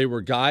they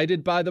were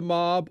guided by the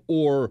mob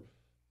or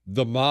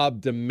the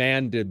mob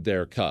demanded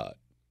their cut.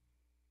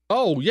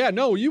 Oh, yeah,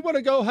 no, you want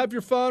to go have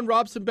your fun,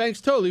 rob some banks,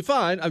 totally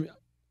fine. I'm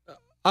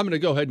going to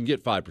go ahead and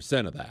get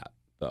 5% of that,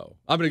 though.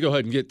 I'm going to go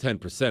ahead and get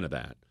 10% of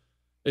that.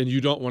 And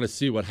you don't want to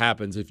see what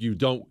happens if you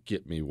don't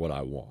get me what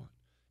I want.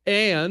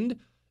 And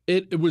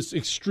it was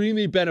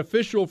extremely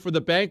beneficial for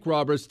the bank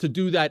robbers to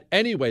do that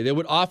anyway. They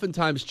would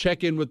oftentimes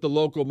check in with the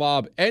local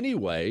mob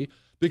anyway,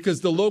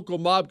 because the local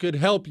mob could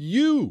help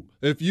you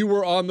if you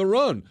were on the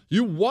run.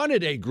 You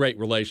wanted a great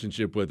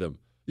relationship with them.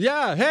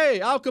 Yeah,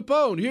 hey, Al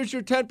Capone, here's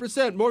your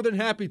 10%. More than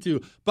happy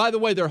to. By the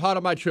way, they're hot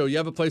on my trail. You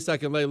have a place I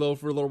can lay low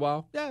for a little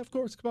while? Yeah, of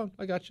course. Come on.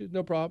 I got you.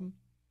 No problem.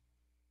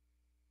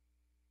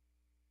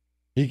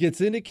 He gets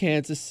into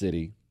Kansas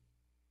City,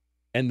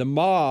 and the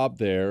mob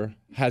there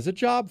has a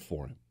job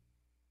for him.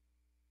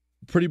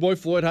 Pretty Boy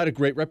Floyd had a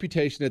great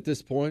reputation at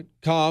this point.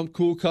 Calm,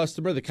 cool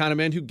customer, the kind of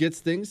man who gets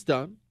things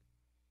done.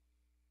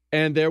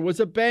 And there was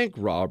a bank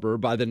robber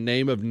by the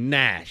name of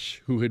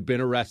Nash who had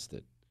been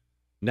arrested.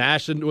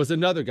 Nash was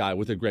another guy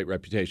with a great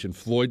reputation.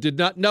 Floyd did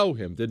not know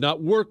him, did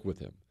not work with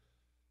him.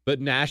 But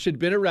Nash had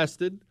been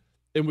arrested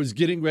and was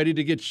getting ready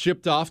to get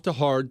shipped off to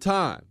hard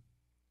time.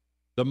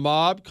 The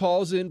mob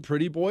calls in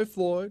Pretty Boy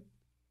Floyd,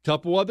 a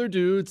couple other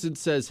dudes, and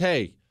says,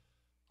 hey,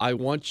 I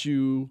want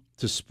you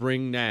to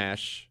spring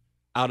Nash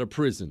out of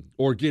prison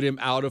or get him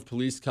out of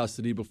police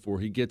custody before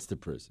he gets to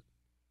prison.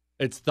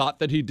 It's thought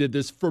that he did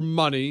this for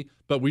money,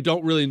 but we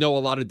don't really know a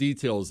lot of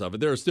details of it.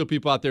 There are still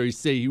people out there who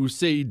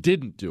say he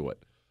didn't do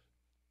it.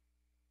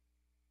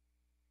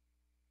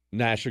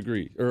 Nash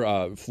agrees,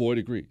 or Floyd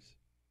agrees.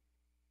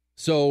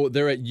 So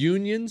they're at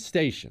Union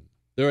Station.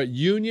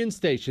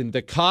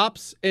 The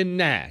cops and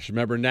Nash.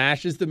 Remember,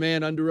 Nash is the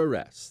man under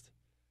arrest.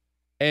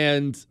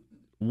 And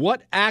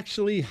what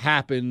actually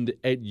happened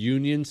at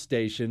Union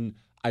Station,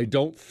 I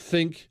don't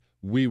think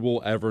we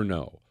will ever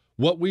know.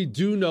 What we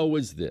do know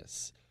is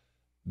this.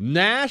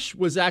 Nash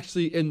was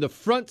actually in the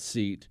front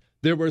seat.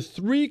 There were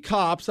 3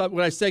 cops.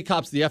 When I say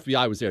cops, the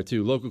FBI was there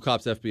too. Local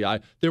cops,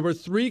 FBI. There were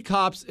 3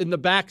 cops in the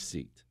back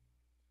seat.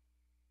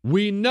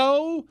 We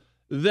know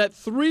that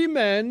 3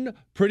 men,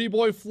 Pretty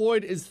Boy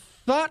Floyd is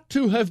thought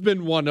to have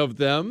been one of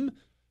them.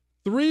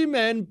 3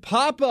 men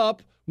pop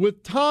up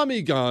with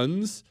Tommy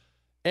guns,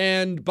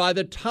 and by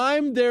the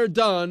time they're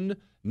done,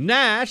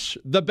 Nash,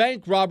 the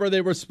bank robber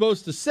they were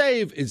supposed to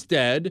save, is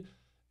dead,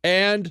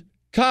 and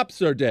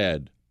cops are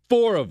dead.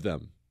 4 of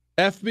them,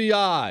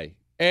 FBI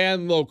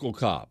and local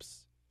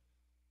cops.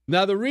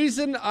 Now, the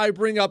reason I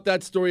bring up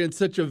that story in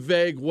such a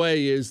vague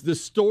way is the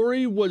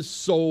story was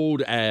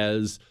sold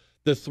as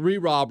the 3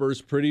 robbers,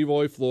 Pretty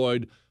Boy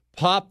Floyd,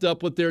 popped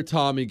up with their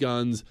Tommy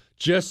guns,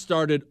 just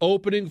started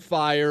opening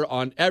fire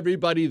on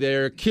everybody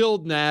there,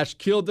 killed Nash,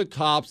 killed the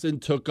cops,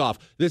 and took off.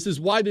 This is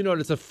widely known.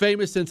 It's a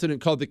famous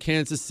incident called the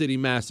Kansas City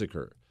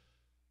Massacre.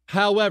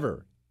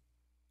 However,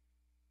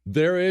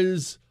 there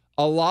is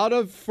a lot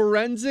of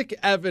forensic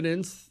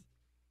evidence,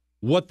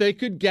 what they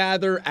could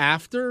gather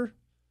after.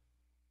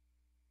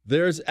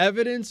 There's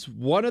evidence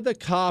one of the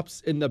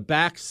cops in the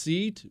back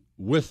seat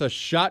with a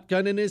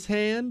shotgun in his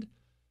hand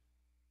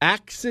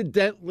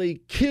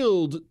accidentally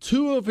killed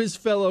 2 of his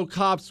fellow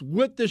cops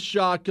with the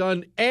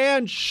shotgun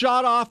and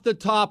shot off the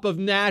top of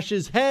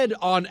Nash's head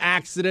on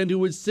accident, who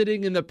was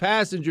sitting in the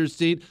passenger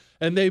seat,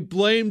 and they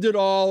blamed it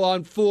all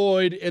on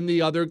Floyd and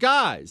the other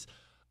guys.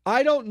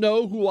 I don't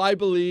know who I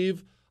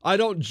believe. I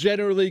don't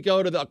generally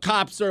go to the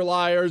cops are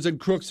liars and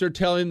crooks are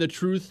telling the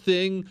truth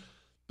thing,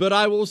 but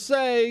I will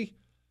say,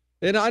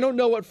 and I don't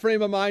know what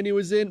frame of mind he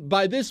was in,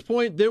 by this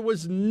point, there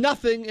was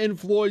nothing in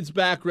Floyd's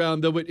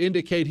background that would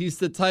indicate he's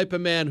the type of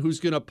man who's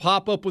going to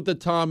pop up with a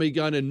Tommy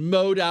gun and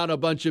mow down a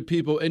bunch of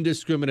people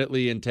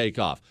indiscriminately and take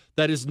off.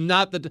 That is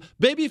not the...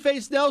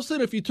 Babyface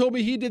Nelson, if you told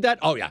me he did that,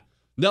 oh yeah,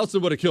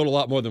 Nelson would have killed a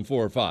lot more than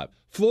 4 or 5.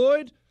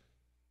 Floyd,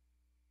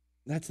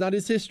 that's not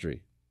his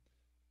history.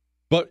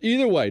 But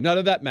either way, none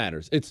of that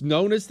matters. It's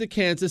known as the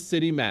Kansas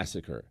City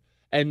Massacre.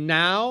 And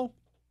now,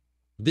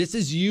 this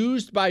is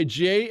used by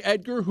J.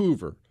 Edgar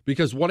Hoover,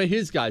 because one of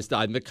his guys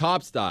died and the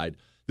cops died.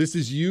 This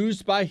is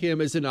used by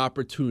him as an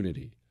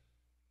opportunity.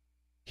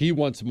 He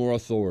wants more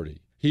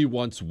authority. He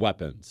wants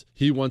weapons.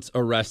 He wants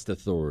arrest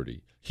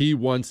authority. He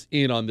wants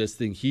in on this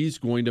thing. He's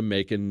going to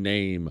make a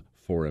name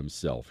for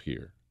himself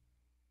here.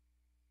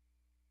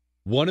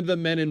 One of the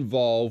men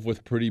involved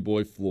with Pretty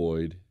Boy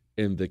Floyd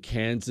in the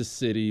Kansas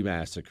City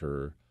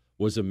Massacre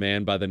was a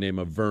man by the name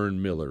of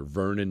Vernon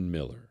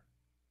Miller.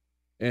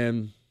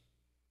 And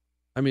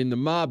I mean, the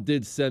mob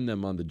did send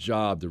them on the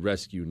job to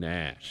rescue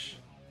Nash.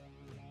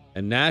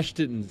 And Nash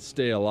didn't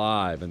stay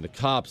alive, and the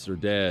cops are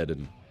dead,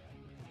 and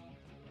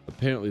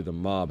apparently the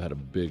mob had a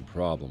big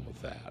problem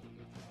with that.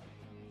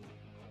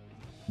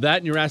 That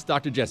and your Ask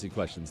Dr. Jesse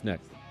questions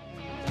next.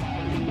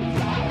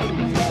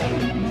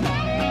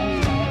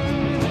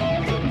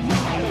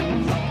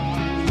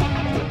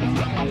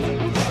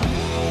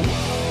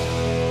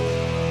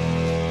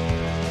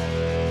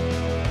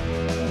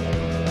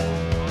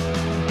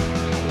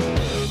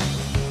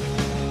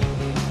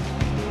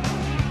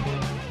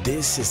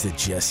 This is the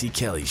Jesse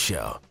Kelly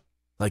Show.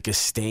 Like a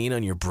stain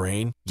on your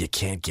brain you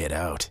can't get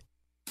out.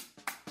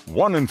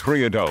 1 in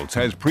 3 adults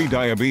has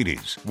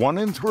prediabetes. 1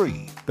 in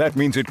 3. That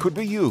means it could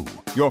be you,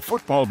 your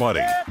football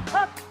buddy,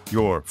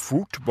 your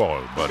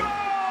football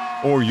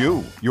buddy, or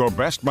you, your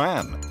best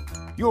man,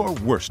 your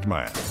worst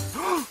man.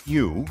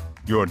 you,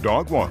 your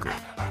dog walker,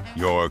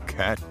 your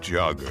cat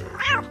jogger.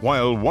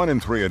 While 1 in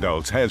 3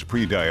 adults has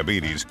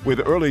prediabetes,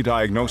 with early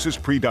diagnosis,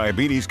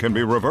 prediabetes can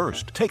be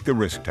reversed. Take the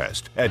risk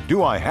test at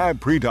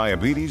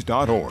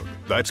doihaveprediabetes.org.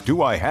 That's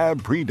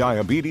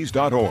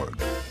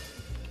doihaveprediabetes.org.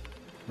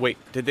 Wait,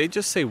 did they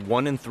just say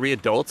 1 in 3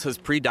 adults has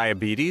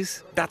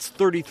prediabetes? That's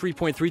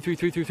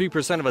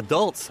 33.33333% of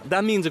adults.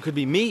 That means it could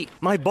be me,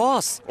 my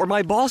boss, or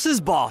my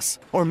boss's boss,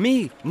 or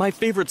me, my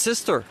favorite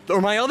sister,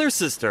 or my other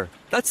sister.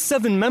 That's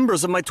 7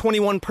 members of my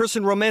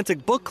 21-person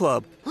romantic book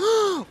club.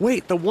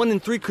 Wait, the 1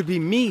 in 3 could be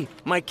me,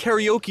 my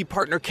karaoke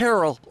partner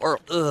Carol, or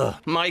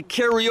my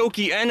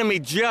karaoke enemy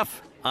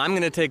Jeff. I'm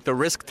gonna take the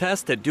risk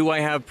test at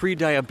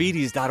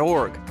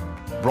doihaveprediabetes.org.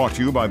 Brought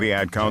to you by the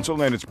Ad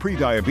Council and its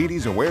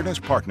Prediabetes Awareness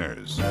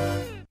Partners.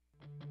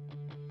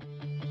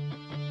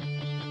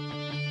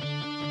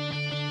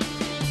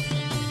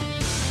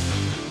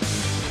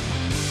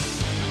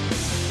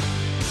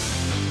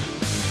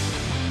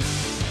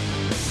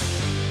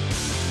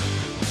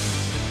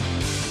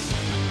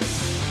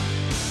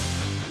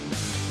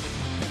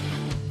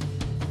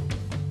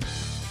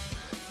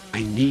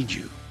 I need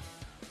you.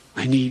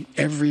 I need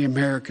every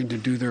American to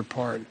do their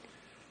part.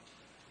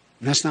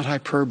 And that's not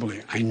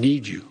hyperbole. I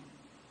need you.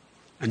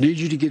 I need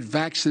you to get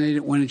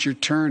vaccinated when it's your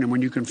turn and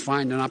when you can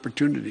find an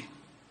opportunity.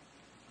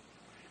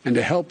 And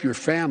to help your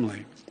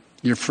family,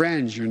 your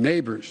friends, your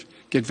neighbors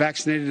get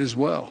vaccinated as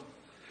well.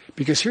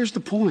 Because here's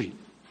the point.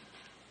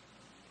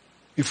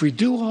 If we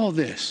do all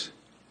this,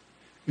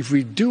 if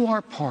we do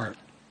our part,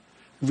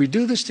 if we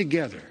do this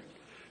together,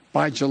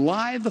 by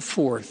July the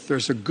 4th,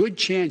 there's a good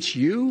chance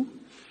you,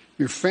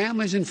 your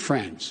families and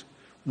friends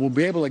will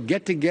be able to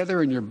get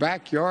together in your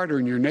backyard or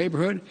in your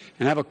neighborhood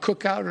and have a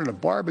cookout and a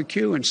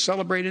barbecue and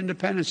celebrate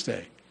Independence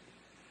Day.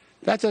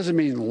 That doesn't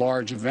mean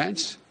large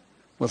events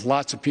with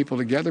lots of people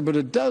together, but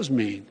it does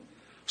mean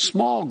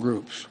small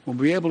groups will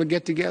be able to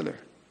get together.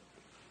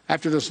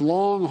 After this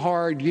long,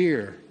 hard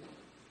year,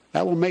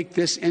 that will make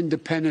this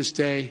Independence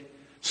Day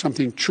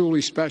something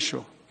truly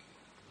special.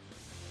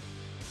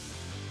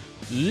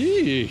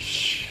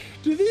 Yeesh.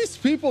 Do these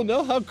people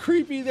know how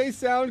creepy they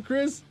sound,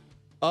 Chris?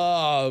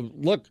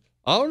 Look,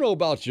 I don't know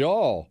about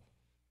y'all.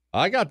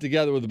 I got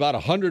together with about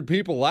 100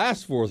 people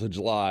last 4th of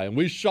July, and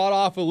we shot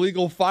off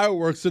illegal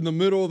fireworks in the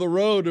middle of the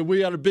road, and we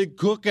had a big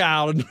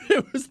cookout, and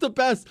it was the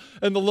best.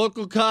 And the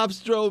local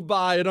cops drove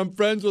by, and I'm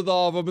friends with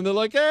all of them, and they're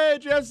like, hey,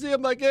 Jesse.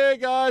 I'm like, hey,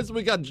 guys.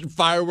 We got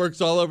fireworks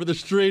all over the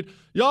street.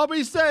 Y'all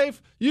be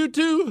safe. You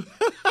too.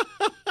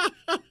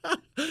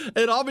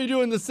 And I'll be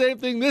doing the same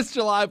thing this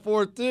July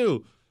 4th,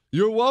 too.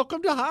 You're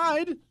welcome to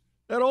hide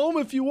at home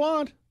if you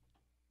want.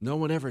 No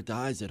one ever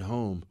dies at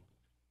home.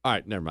 All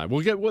right, never mind.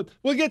 We'll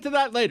get to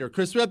that later.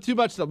 Chris, we have too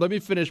much stuff. Let me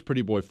finish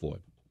Pretty Boy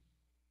Floyd.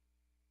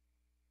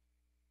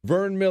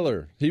 Vern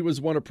Miller, he was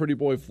one of Pretty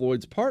Boy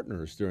Floyd's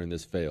partners during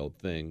this failed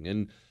thing.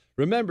 And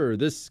remember,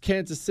 this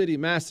Kansas City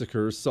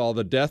massacre saw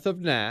the death of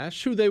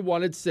Nash, who they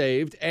wanted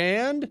saved,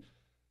 and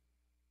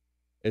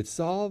it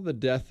saw the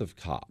death of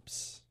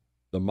cops.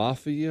 The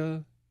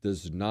mafia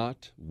does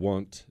not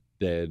want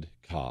dead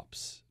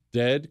cops.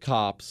 Dead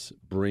cops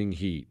bring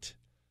heat.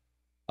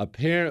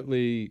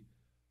 Apparently,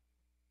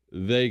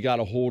 they got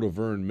a hold of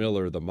Vern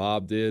Miller, the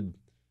mob did,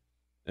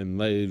 and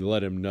they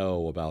let him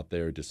know about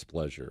their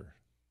displeasure.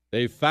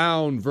 They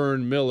found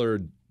Vern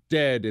Miller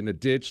dead in a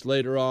ditch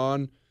later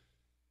on.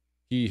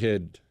 He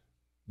had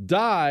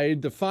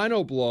died. The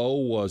final blow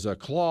was a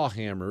claw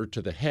hammer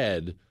to the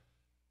head.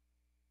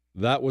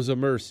 That was a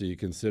mercy,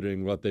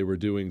 considering what they were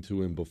doing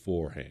to him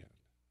beforehand.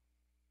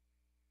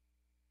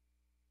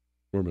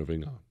 We're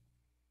moving on.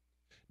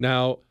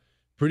 Now,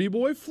 Pretty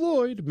Boy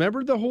Floyd,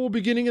 remember the whole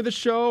beginning of the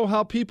show,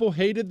 how people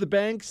hated the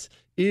banks,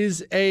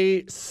 is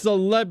a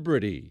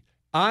celebrity.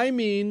 I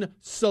mean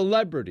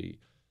celebrity.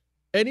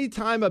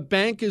 Anytime a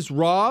bank is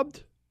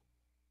robbed,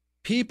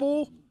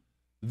 people,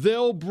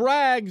 they'll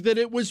brag that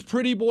it was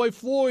Pretty Boy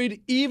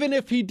Floyd, even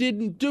if he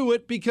didn't do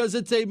it, because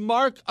it's a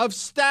mark of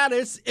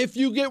status if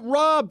you get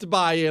robbed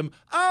by him.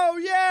 Oh,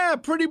 yeah,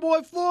 Pretty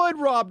Boy Floyd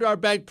robbed our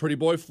bank. Pretty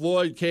Boy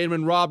Floyd came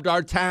and robbed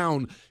our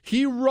town.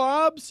 He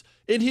robs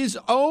in his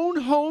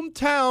own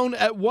hometown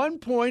at one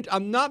point.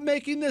 I'm not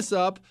making this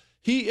up.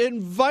 He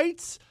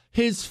invites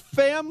his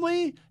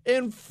family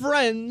and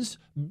friends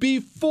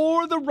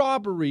before the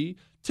robbery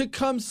to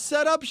come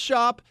set up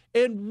shop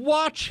and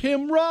watch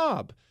him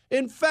rob.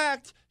 In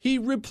fact, he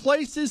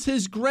replaces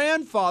his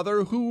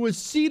grandfather, who was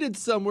seated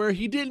somewhere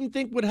he didn't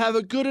think would have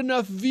a good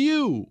enough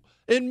view,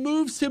 and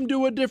moves him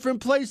to a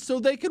different place so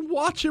they can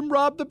watch him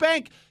rob the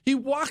bank. He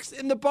walks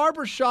in the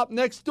barber shop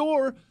next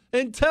door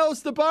and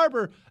tells the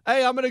barber,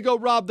 hey, I'm going to go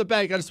rob the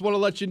bank. I just want to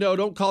let you know,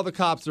 don't call the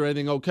cops or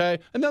anything, okay?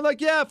 And they're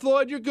like, yeah,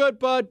 Floyd, you're good,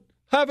 bud.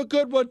 Have a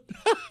good one.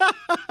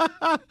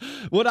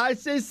 When I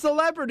say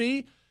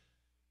celebrity,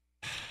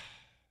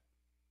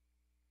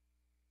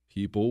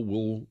 people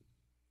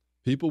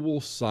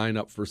will sign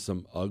up for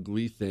some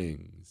ugly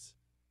things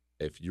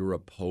if you're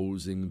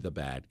opposing the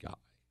bad guy.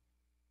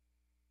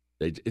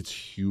 It's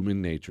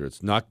human nature.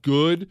 It's not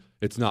good.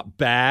 It's not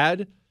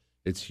bad.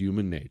 It's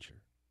human nature.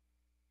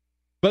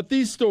 But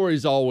these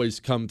stories always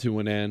come to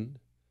an end.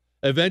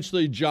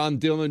 Eventually, John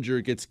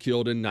Dillinger gets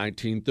killed in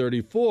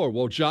 1934.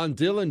 Well, John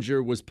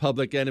Dillinger was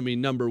public enemy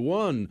number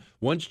one.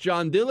 Once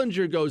John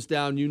Dillinger goes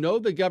down, you know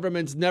the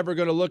government's never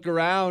going to look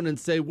around and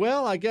say,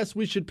 well, I guess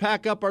we should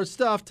pack up our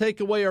stuff, take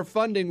away our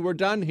funding, we're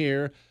done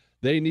here.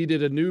 They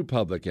needed a new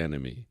public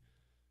enemy.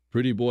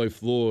 Pretty Boy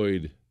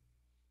Floyd,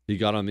 he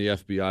got on the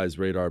FBI's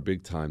radar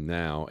big time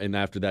now. And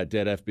after that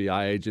dead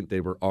FBI agent,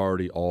 they were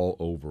already all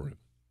over him.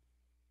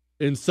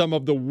 In some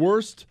of the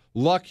worst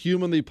luck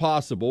humanly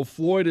possible,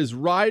 Floyd is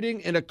riding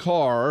in a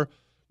car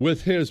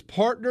with his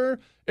partner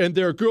and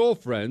their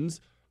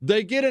girlfriends.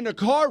 They get in a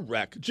car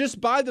wreck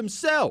just by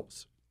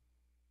themselves.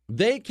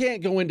 They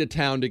can't go into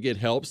town to get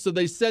help, so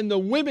they send the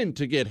women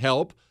to get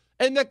help,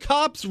 and the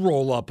cops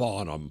roll up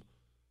on them.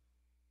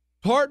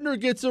 Partner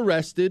gets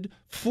arrested.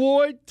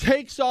 Floyd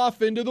takes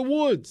off into the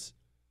woods.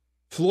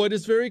 Floyd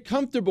is very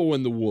comfortable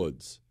in the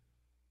woods.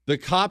 The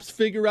cops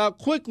figure out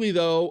quickly,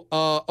 though,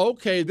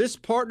 okay, this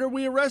partner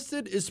we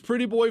arrested is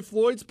Pretty Boy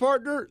Floyd's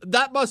partner.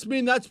 That must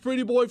mean that's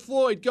Pretty Boy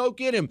Floyd. Go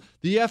get him.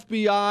 The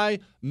FBI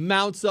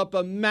mounts up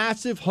a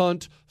massive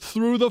hunt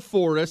through the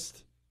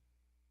forest.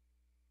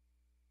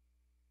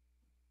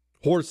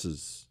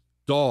 Horses,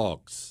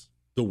 dogs,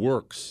 the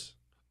works.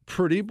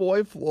 Pretty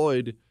Boy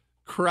Floyd,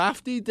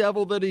 crafty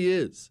devil that he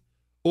is,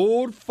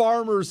 old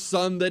farmer's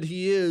son that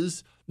he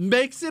is,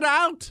 makes it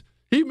out.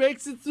 He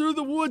makes it through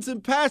the woods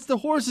and past the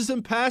horses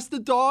and past the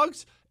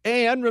dogs.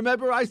 And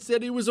remember I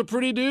said he was a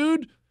pretty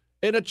dude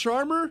and a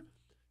charmer?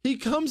 He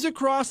comes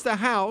across the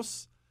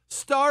house,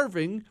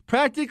 starving,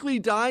 practically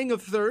dying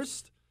of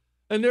thirst.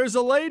 And there's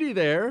a lady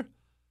there.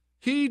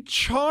 He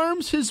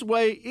charms his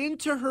way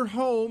into her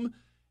home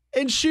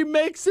and she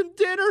makes him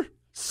dinner,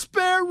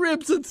 spare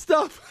ribs and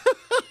stuff.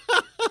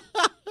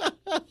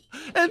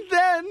 And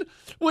then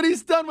when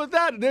he's done with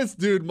that, this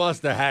dude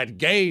must have had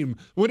game.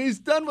 When he's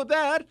done with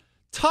that,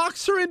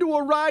 talks her into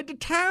a ride to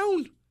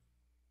town.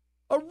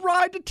 A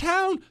ride to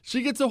town.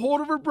 She gets a hold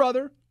of her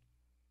brother.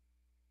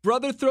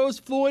 Brother throws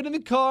Floyd in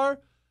the car.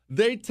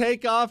 They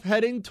take off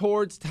heading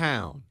towards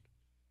town.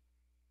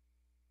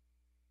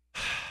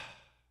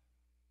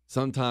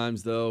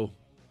 Sometimes, though,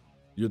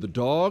 you're the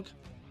dog,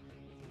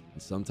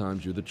 and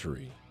sometimes you're the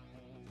tree.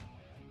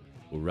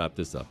 We'll wrap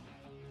this up.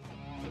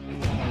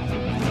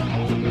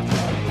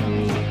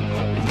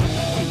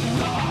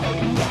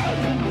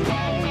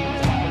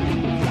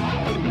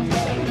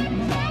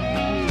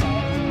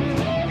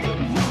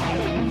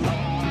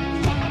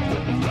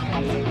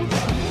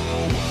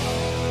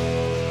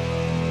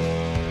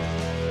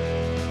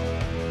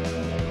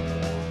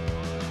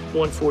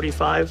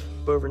 $145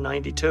 over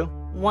 92.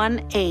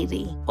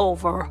 180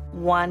 over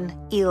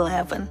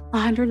 111.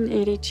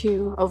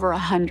 182 over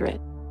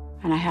 100.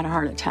 And I had a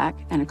heart attack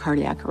and a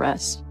cardiac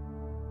arrest.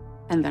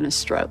 And then a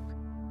stroke.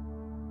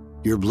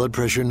 Your blood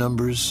pressure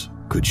numbers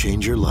could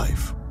change your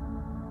life.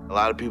 A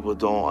lot of people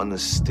don't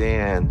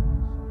understand,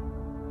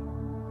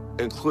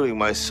 including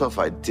myself,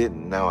 I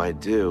didn't, now I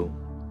do,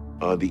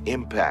 the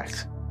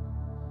impact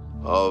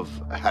of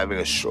having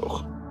a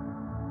stroke.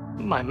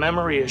 My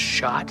memory is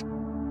shot.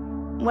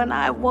 When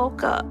I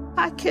woke up,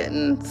 I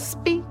couldn't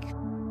speak.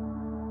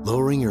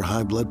 Lowering your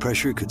high blood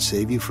pressure could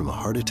save you from a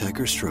heart attack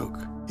or stroke.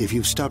 If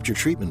you've stopped your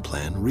treatment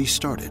plan,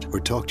 restart it or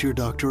talk to your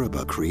doctor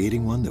about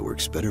creating one that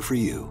works better for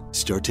you.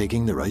 Start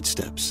taking the right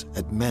steps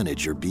at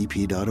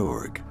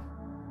manageyourbp.org.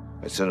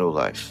 It's a new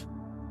life,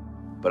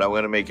 but I'm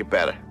going to make it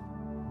better.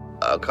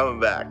 I'm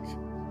coming back.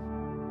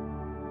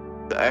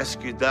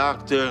 Ask your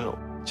doctor,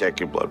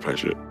 check your blood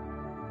pressure.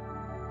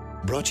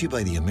 Brought to you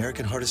by the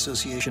American Heart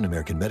Association,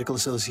 American Medical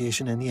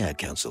Association, and the Ad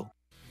Council.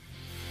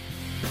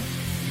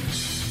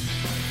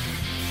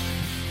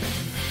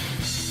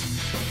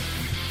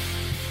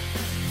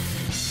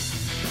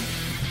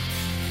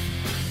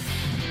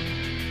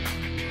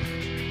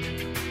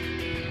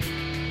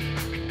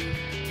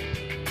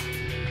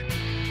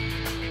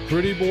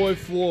 Pretty Boy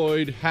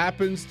Floyd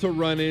happens to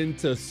run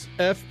into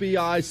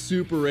FBI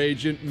super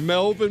agent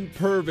Melvin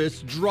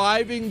Purvis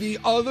driving the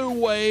other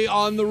way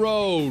on the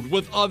road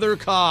with other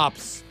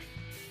cops.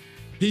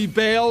 He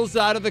bails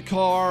out of the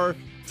car,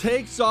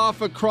 takes off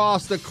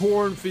across the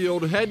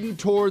cornfield, heading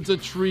towards a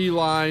tree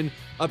line.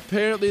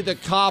 Apparently the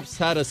cops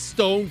had a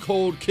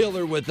stone-cold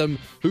killer with them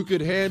who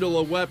could handle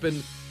a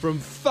weapon from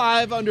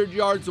 500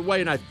 yards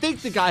away. And I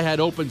think the guy had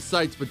open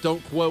sights, but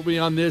don't quote me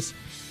on this.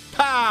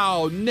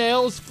 Pow!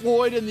 Nails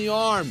Floyd in the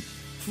arm.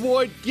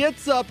 Floyd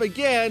gets up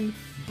again,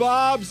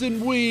 bobs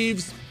and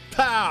weaves.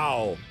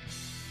 Pow!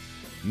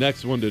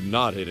 Next one did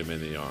not hit him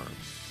in the arm.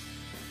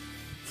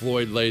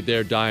 Floyd laid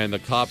there dying. The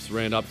cops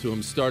ran up to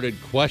him,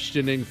 started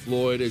questioning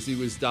Floyd as he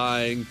was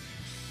dying.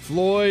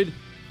 Floyd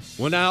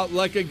went out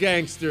like a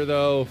gangster,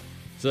 though.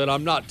 Said,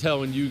 I'm not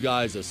telling you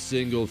guys a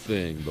single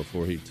thing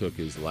before he took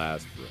his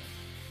last breath.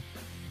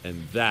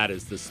 And that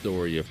is the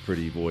story of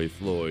Pretty Boy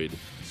Floyd.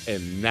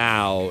 And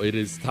now it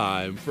is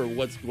time for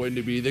what's going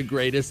to be the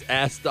greatest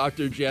Ask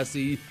Dr.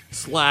 Jesse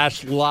 /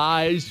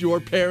 lies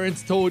your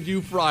parents told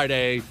you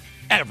Friday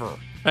ever.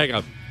 Hang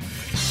on.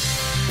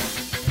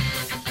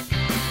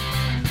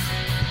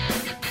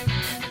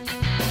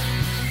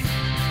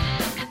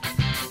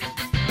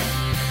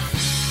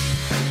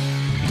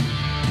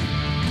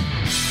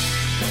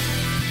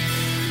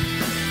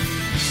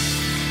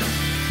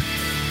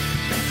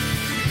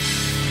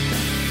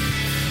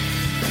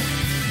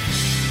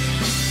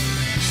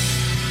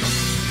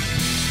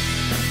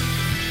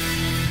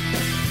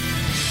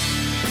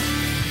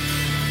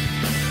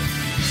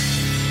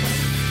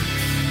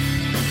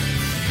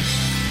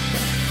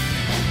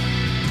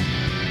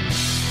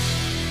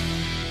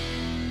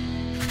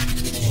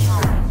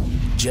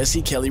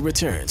 Jesse Kelly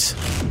returns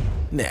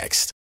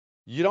next.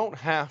 You don't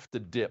have to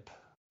dip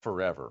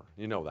forever.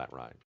 You know that,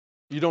 right?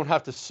 You don't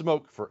have to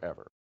smoke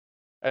forever.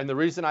 And the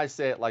reason I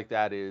say it like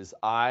that is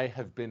I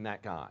have been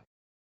that guy.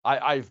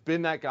 I've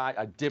been that guy.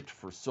 I dipped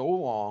for so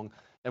long.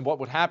 And what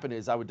would happen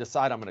is I would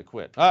decide I'm going to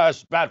quit.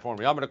 It's bad for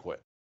me. I'm going to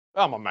quit.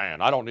 I'm a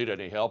man. I don't need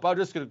any help. I'm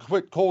just going to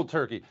quit cold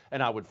turkey.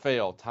 And I would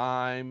fail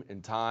time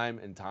and time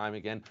and time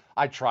again.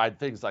 I tried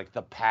things like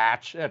the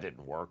patch. That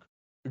didn't work.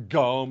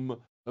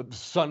 Gum,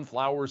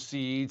 sunflower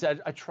seeds.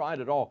 I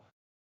tried it all.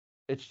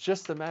 It's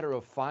just a matter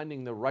of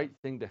finding the right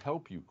thing to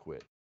help you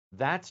quit.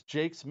 That's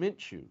Jake's Mint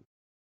Chew.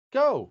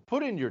 Go,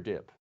 put in your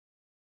dip.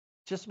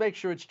 Just make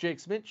sure it's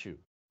Jake's Mint Chew.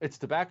 It's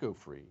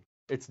tobacco-free.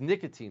 It's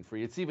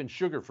nicotine-free. It's even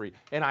sugar-free.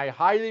 And I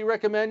highly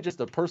recommend, just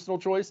a personal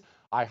choice,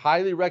 I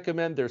highly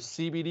recommend their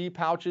CBD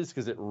pouches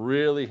because it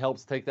really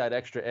helps take that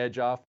extra edge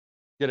off.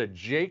 Get a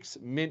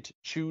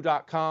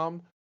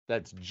jakesmintchew.com.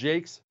 That's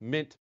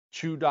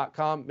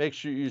jakesmintchew.com. Make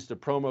sure you use the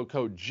promo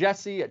code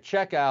Jesse at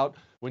checkout.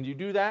 When you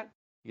do that,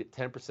 you get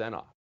 10%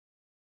 off.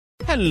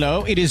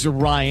 Hello, it is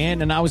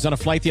Ryan, and I was on a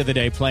flight the other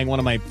day playing one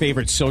of my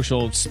favorite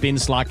social spin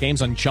slot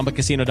games on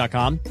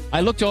ChumbaCasino.com. I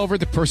looked over at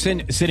the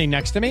person sitting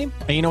next to me,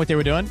 and you know what they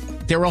were doing?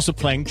 They were also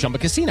playing Chumba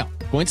Casino.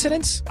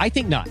 Coincidence? I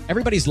think not.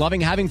 Everybody's loving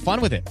having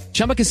fun with it.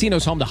 Chumba Casino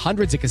is home to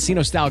hundreds of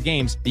casino-style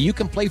games that you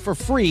can play for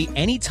free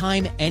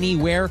anytime,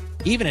 anywhere,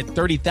 even at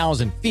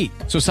 30,000 feet.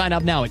 So sign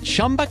up now at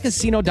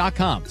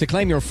ChumbaCasino.com to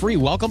claim your free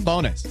welcome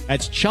bonus.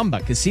 That's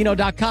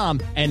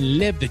ChumbaCasino.com and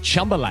live the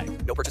Chumba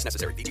life. No purchase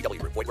necessary.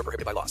 VGW. Void where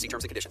prohibited by law. See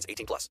terms and conditions.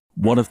 18+.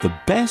 One of the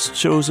best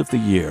shows of the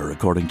year,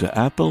 according to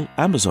Apple,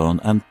 Amazon,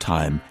 and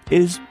Time,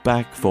 is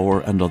back for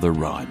another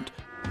round.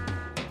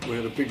 We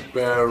had a big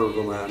bear of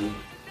a man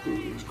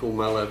who was called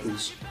Mal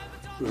Evans,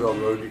 who was our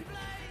roadie.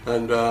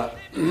 And I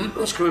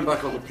was coming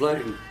back on the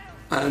plane,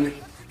 and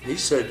he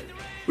said,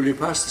 "Will you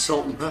pass the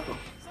salt and pepper?"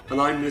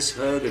 And I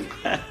misheard him.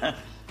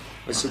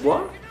 I said,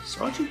 "What?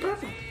 Sergeant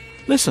Pepper?"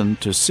 Listen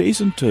to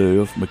Season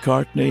 2 of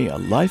McCartney, A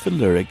Life in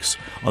Lyrics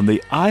on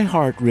the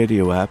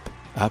iHeartRadio app,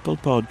 Apple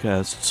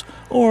Podcasts,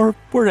 or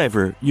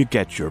wherever you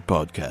get your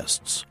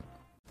podcasts.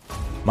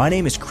 My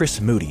name is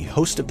Chris Moody,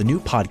 host of the new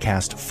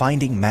podcast,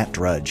 Finding Matt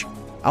Drudge.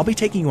 I'll be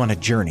taking you on a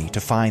journey to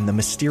find the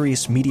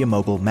mysterious media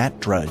mogul Matt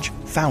Drudge,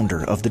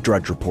 founder of The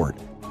Drudge Report.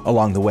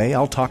 Along the way,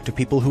 I'll talk to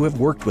people who have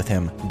worked with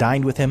him,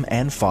 dined with him,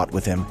 and fought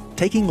with him,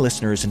 taking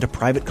listeners into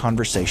private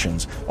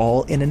conversations,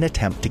 all in an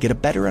attempt to get a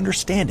better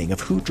understanding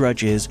of who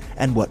Drudge is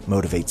and what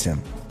motivates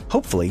him.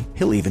 Hopefully,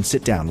 he'll even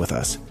sit down with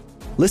us.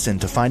 Listen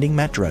to Finding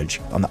Matt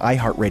Drudge on the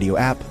iHeartRadio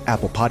app,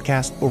 Apple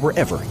Podcast, or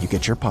wherever you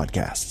get your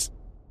podcasts.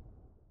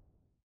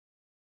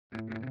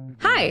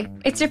 Hi,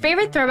 it's your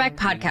favorite Throwback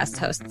podcast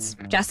hosts,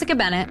 Jessica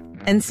Bennett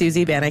and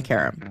Susie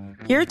Banikarim,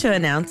 here to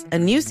announce a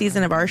new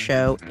season of our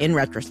show, In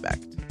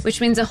Retrospect.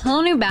 Which means a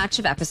whole new batch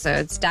of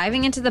episodes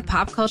diving into the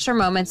pop culture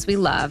moments we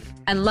love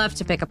and love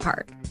to pick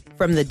apart.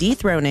 From the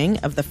dethroning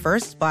of the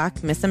first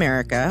Black Miss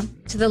America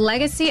to the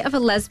legacy of a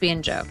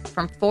lesbian joke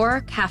from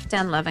 4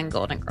 Kaftan-loving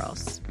Golden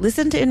Girls.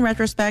 Listen to In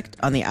Retrospect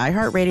on the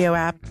iHeartRadio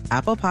app,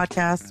 Apple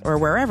Podcasts, or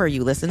wherever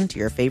you listen to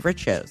your favorite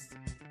shows.